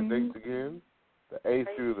the dates again, the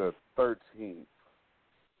 8th through the 13th.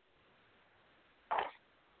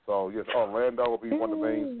 So, yes, Orlando will be one of the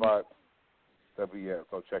main spots that be at.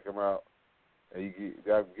 So check them out. And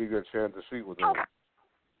that'll give you a chance to shoot with them.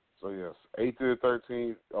 So, yes, 8th through the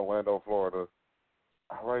 13th, Orlando, Florida.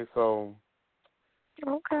 All right, so.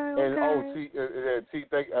 Okay. And, T,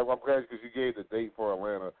 I'm glad because you gave the date for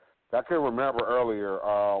Atlanta. I couldn't remember earlier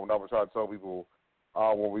when I was trying to tell people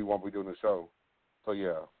when we won't be doing the show. So,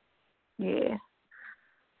 yeah. Yeah.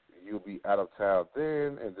 You'll be out of town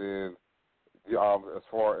then, and then as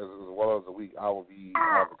well as the week, I will be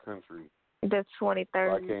out of the country. The 23rd.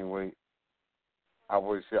 So I can't wait. I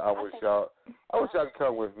wish y'all could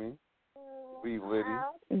come with me. Be litty.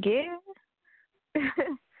 Yeah.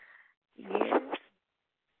 Yeah.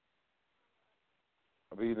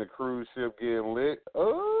 I'll be in the cruise ship getting lit.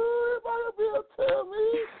 Oh, everybody will tell me.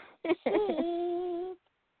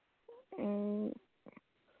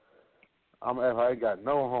 I ain't got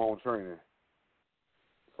no home training.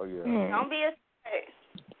 So, yeah. Don't be a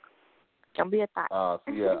Don't be a thought.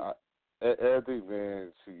 So, yeah, everything,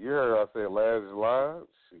 man. You heard I said last July.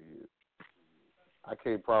 Shit. I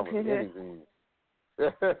can't promise anything.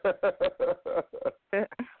 Whatever.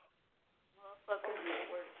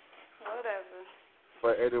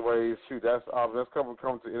 But anyways, shoot, that's coming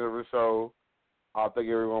to the end of the show. I thank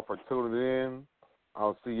everyone for tuning in.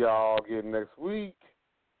 I'll see y'all again next week.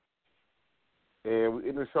 And we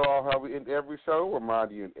end the show how we end every show.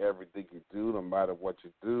 Remind you in everything you do, no matter what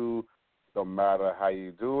you do, no matter how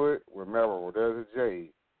you do it. Remember, where there's a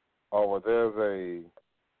J, or where there's a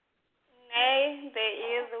Nay, there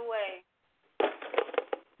is a way.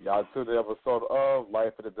 Y'all to the episode of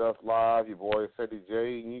Life After Dusk Live. Your boy Ceddy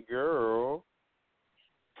J and your girl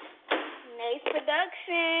Nayy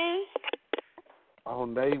Seduction. Oh,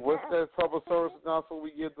 Nayy, what's that public service announcement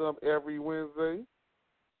we get them every Wednesday?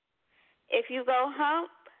 If you go hump,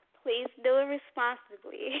 please do it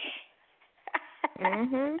responsibly.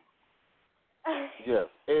 Yes,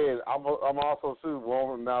 and I'm also too.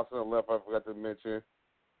 One announcement left I forgot to mention.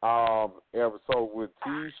 Episode with T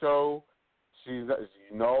Show. She's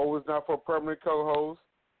it's not for permanent co-host.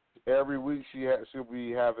 Every week she'll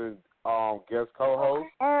be having guest co-host.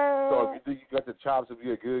 So if you think you got the chops to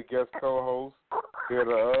be a good guest co-host, hit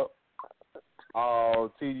her up.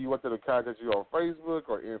 T, you want them to contact you on Facebook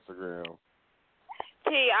or Instagram?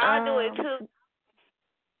 T, I'll do it too.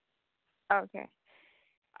 Okay.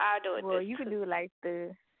 I'll do it. Well, you can do like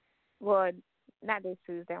not this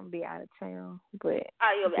Tuesday. I'm gonna be out of town, but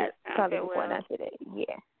you'll be out of town. probably before after that.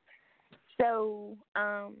 Yeah. So,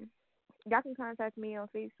 y'all can contact me on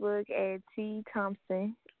Facebook at T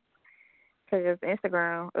Thompson. Cause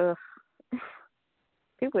Instagram,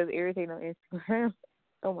 people is irritating on Instagram.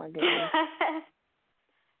 Oh my goodness.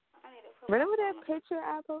 Remember that picture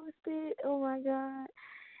I posted? Oh my God.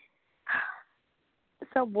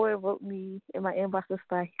 Some boy wrote me in my inbox was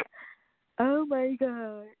like, oh my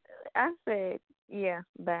God. I said, yeah,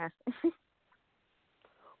 bye.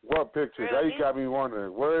 What picture? Now you got me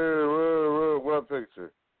wondering. What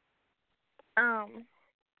picture?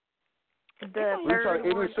 The third in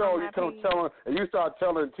the one show, on you come telling, and you start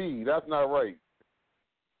telling T. That's not right.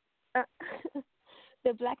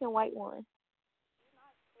 The black and white one.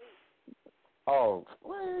 Oh,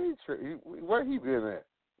 where he been at?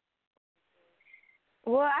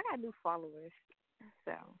 Well, I got new followers,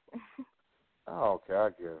 so. Oh, okay, I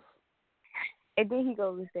guess. And then he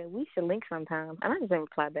goes and said, we should link sometime. And I just didn't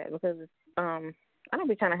reply back because I don't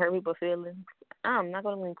be trying to hurt people's feelings. I'm not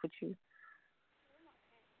going to link with you.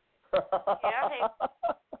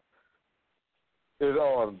 And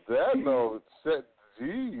on that note,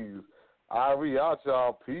 jeez, I be out,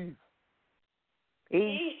 y'all. Peace.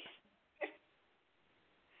 Peace.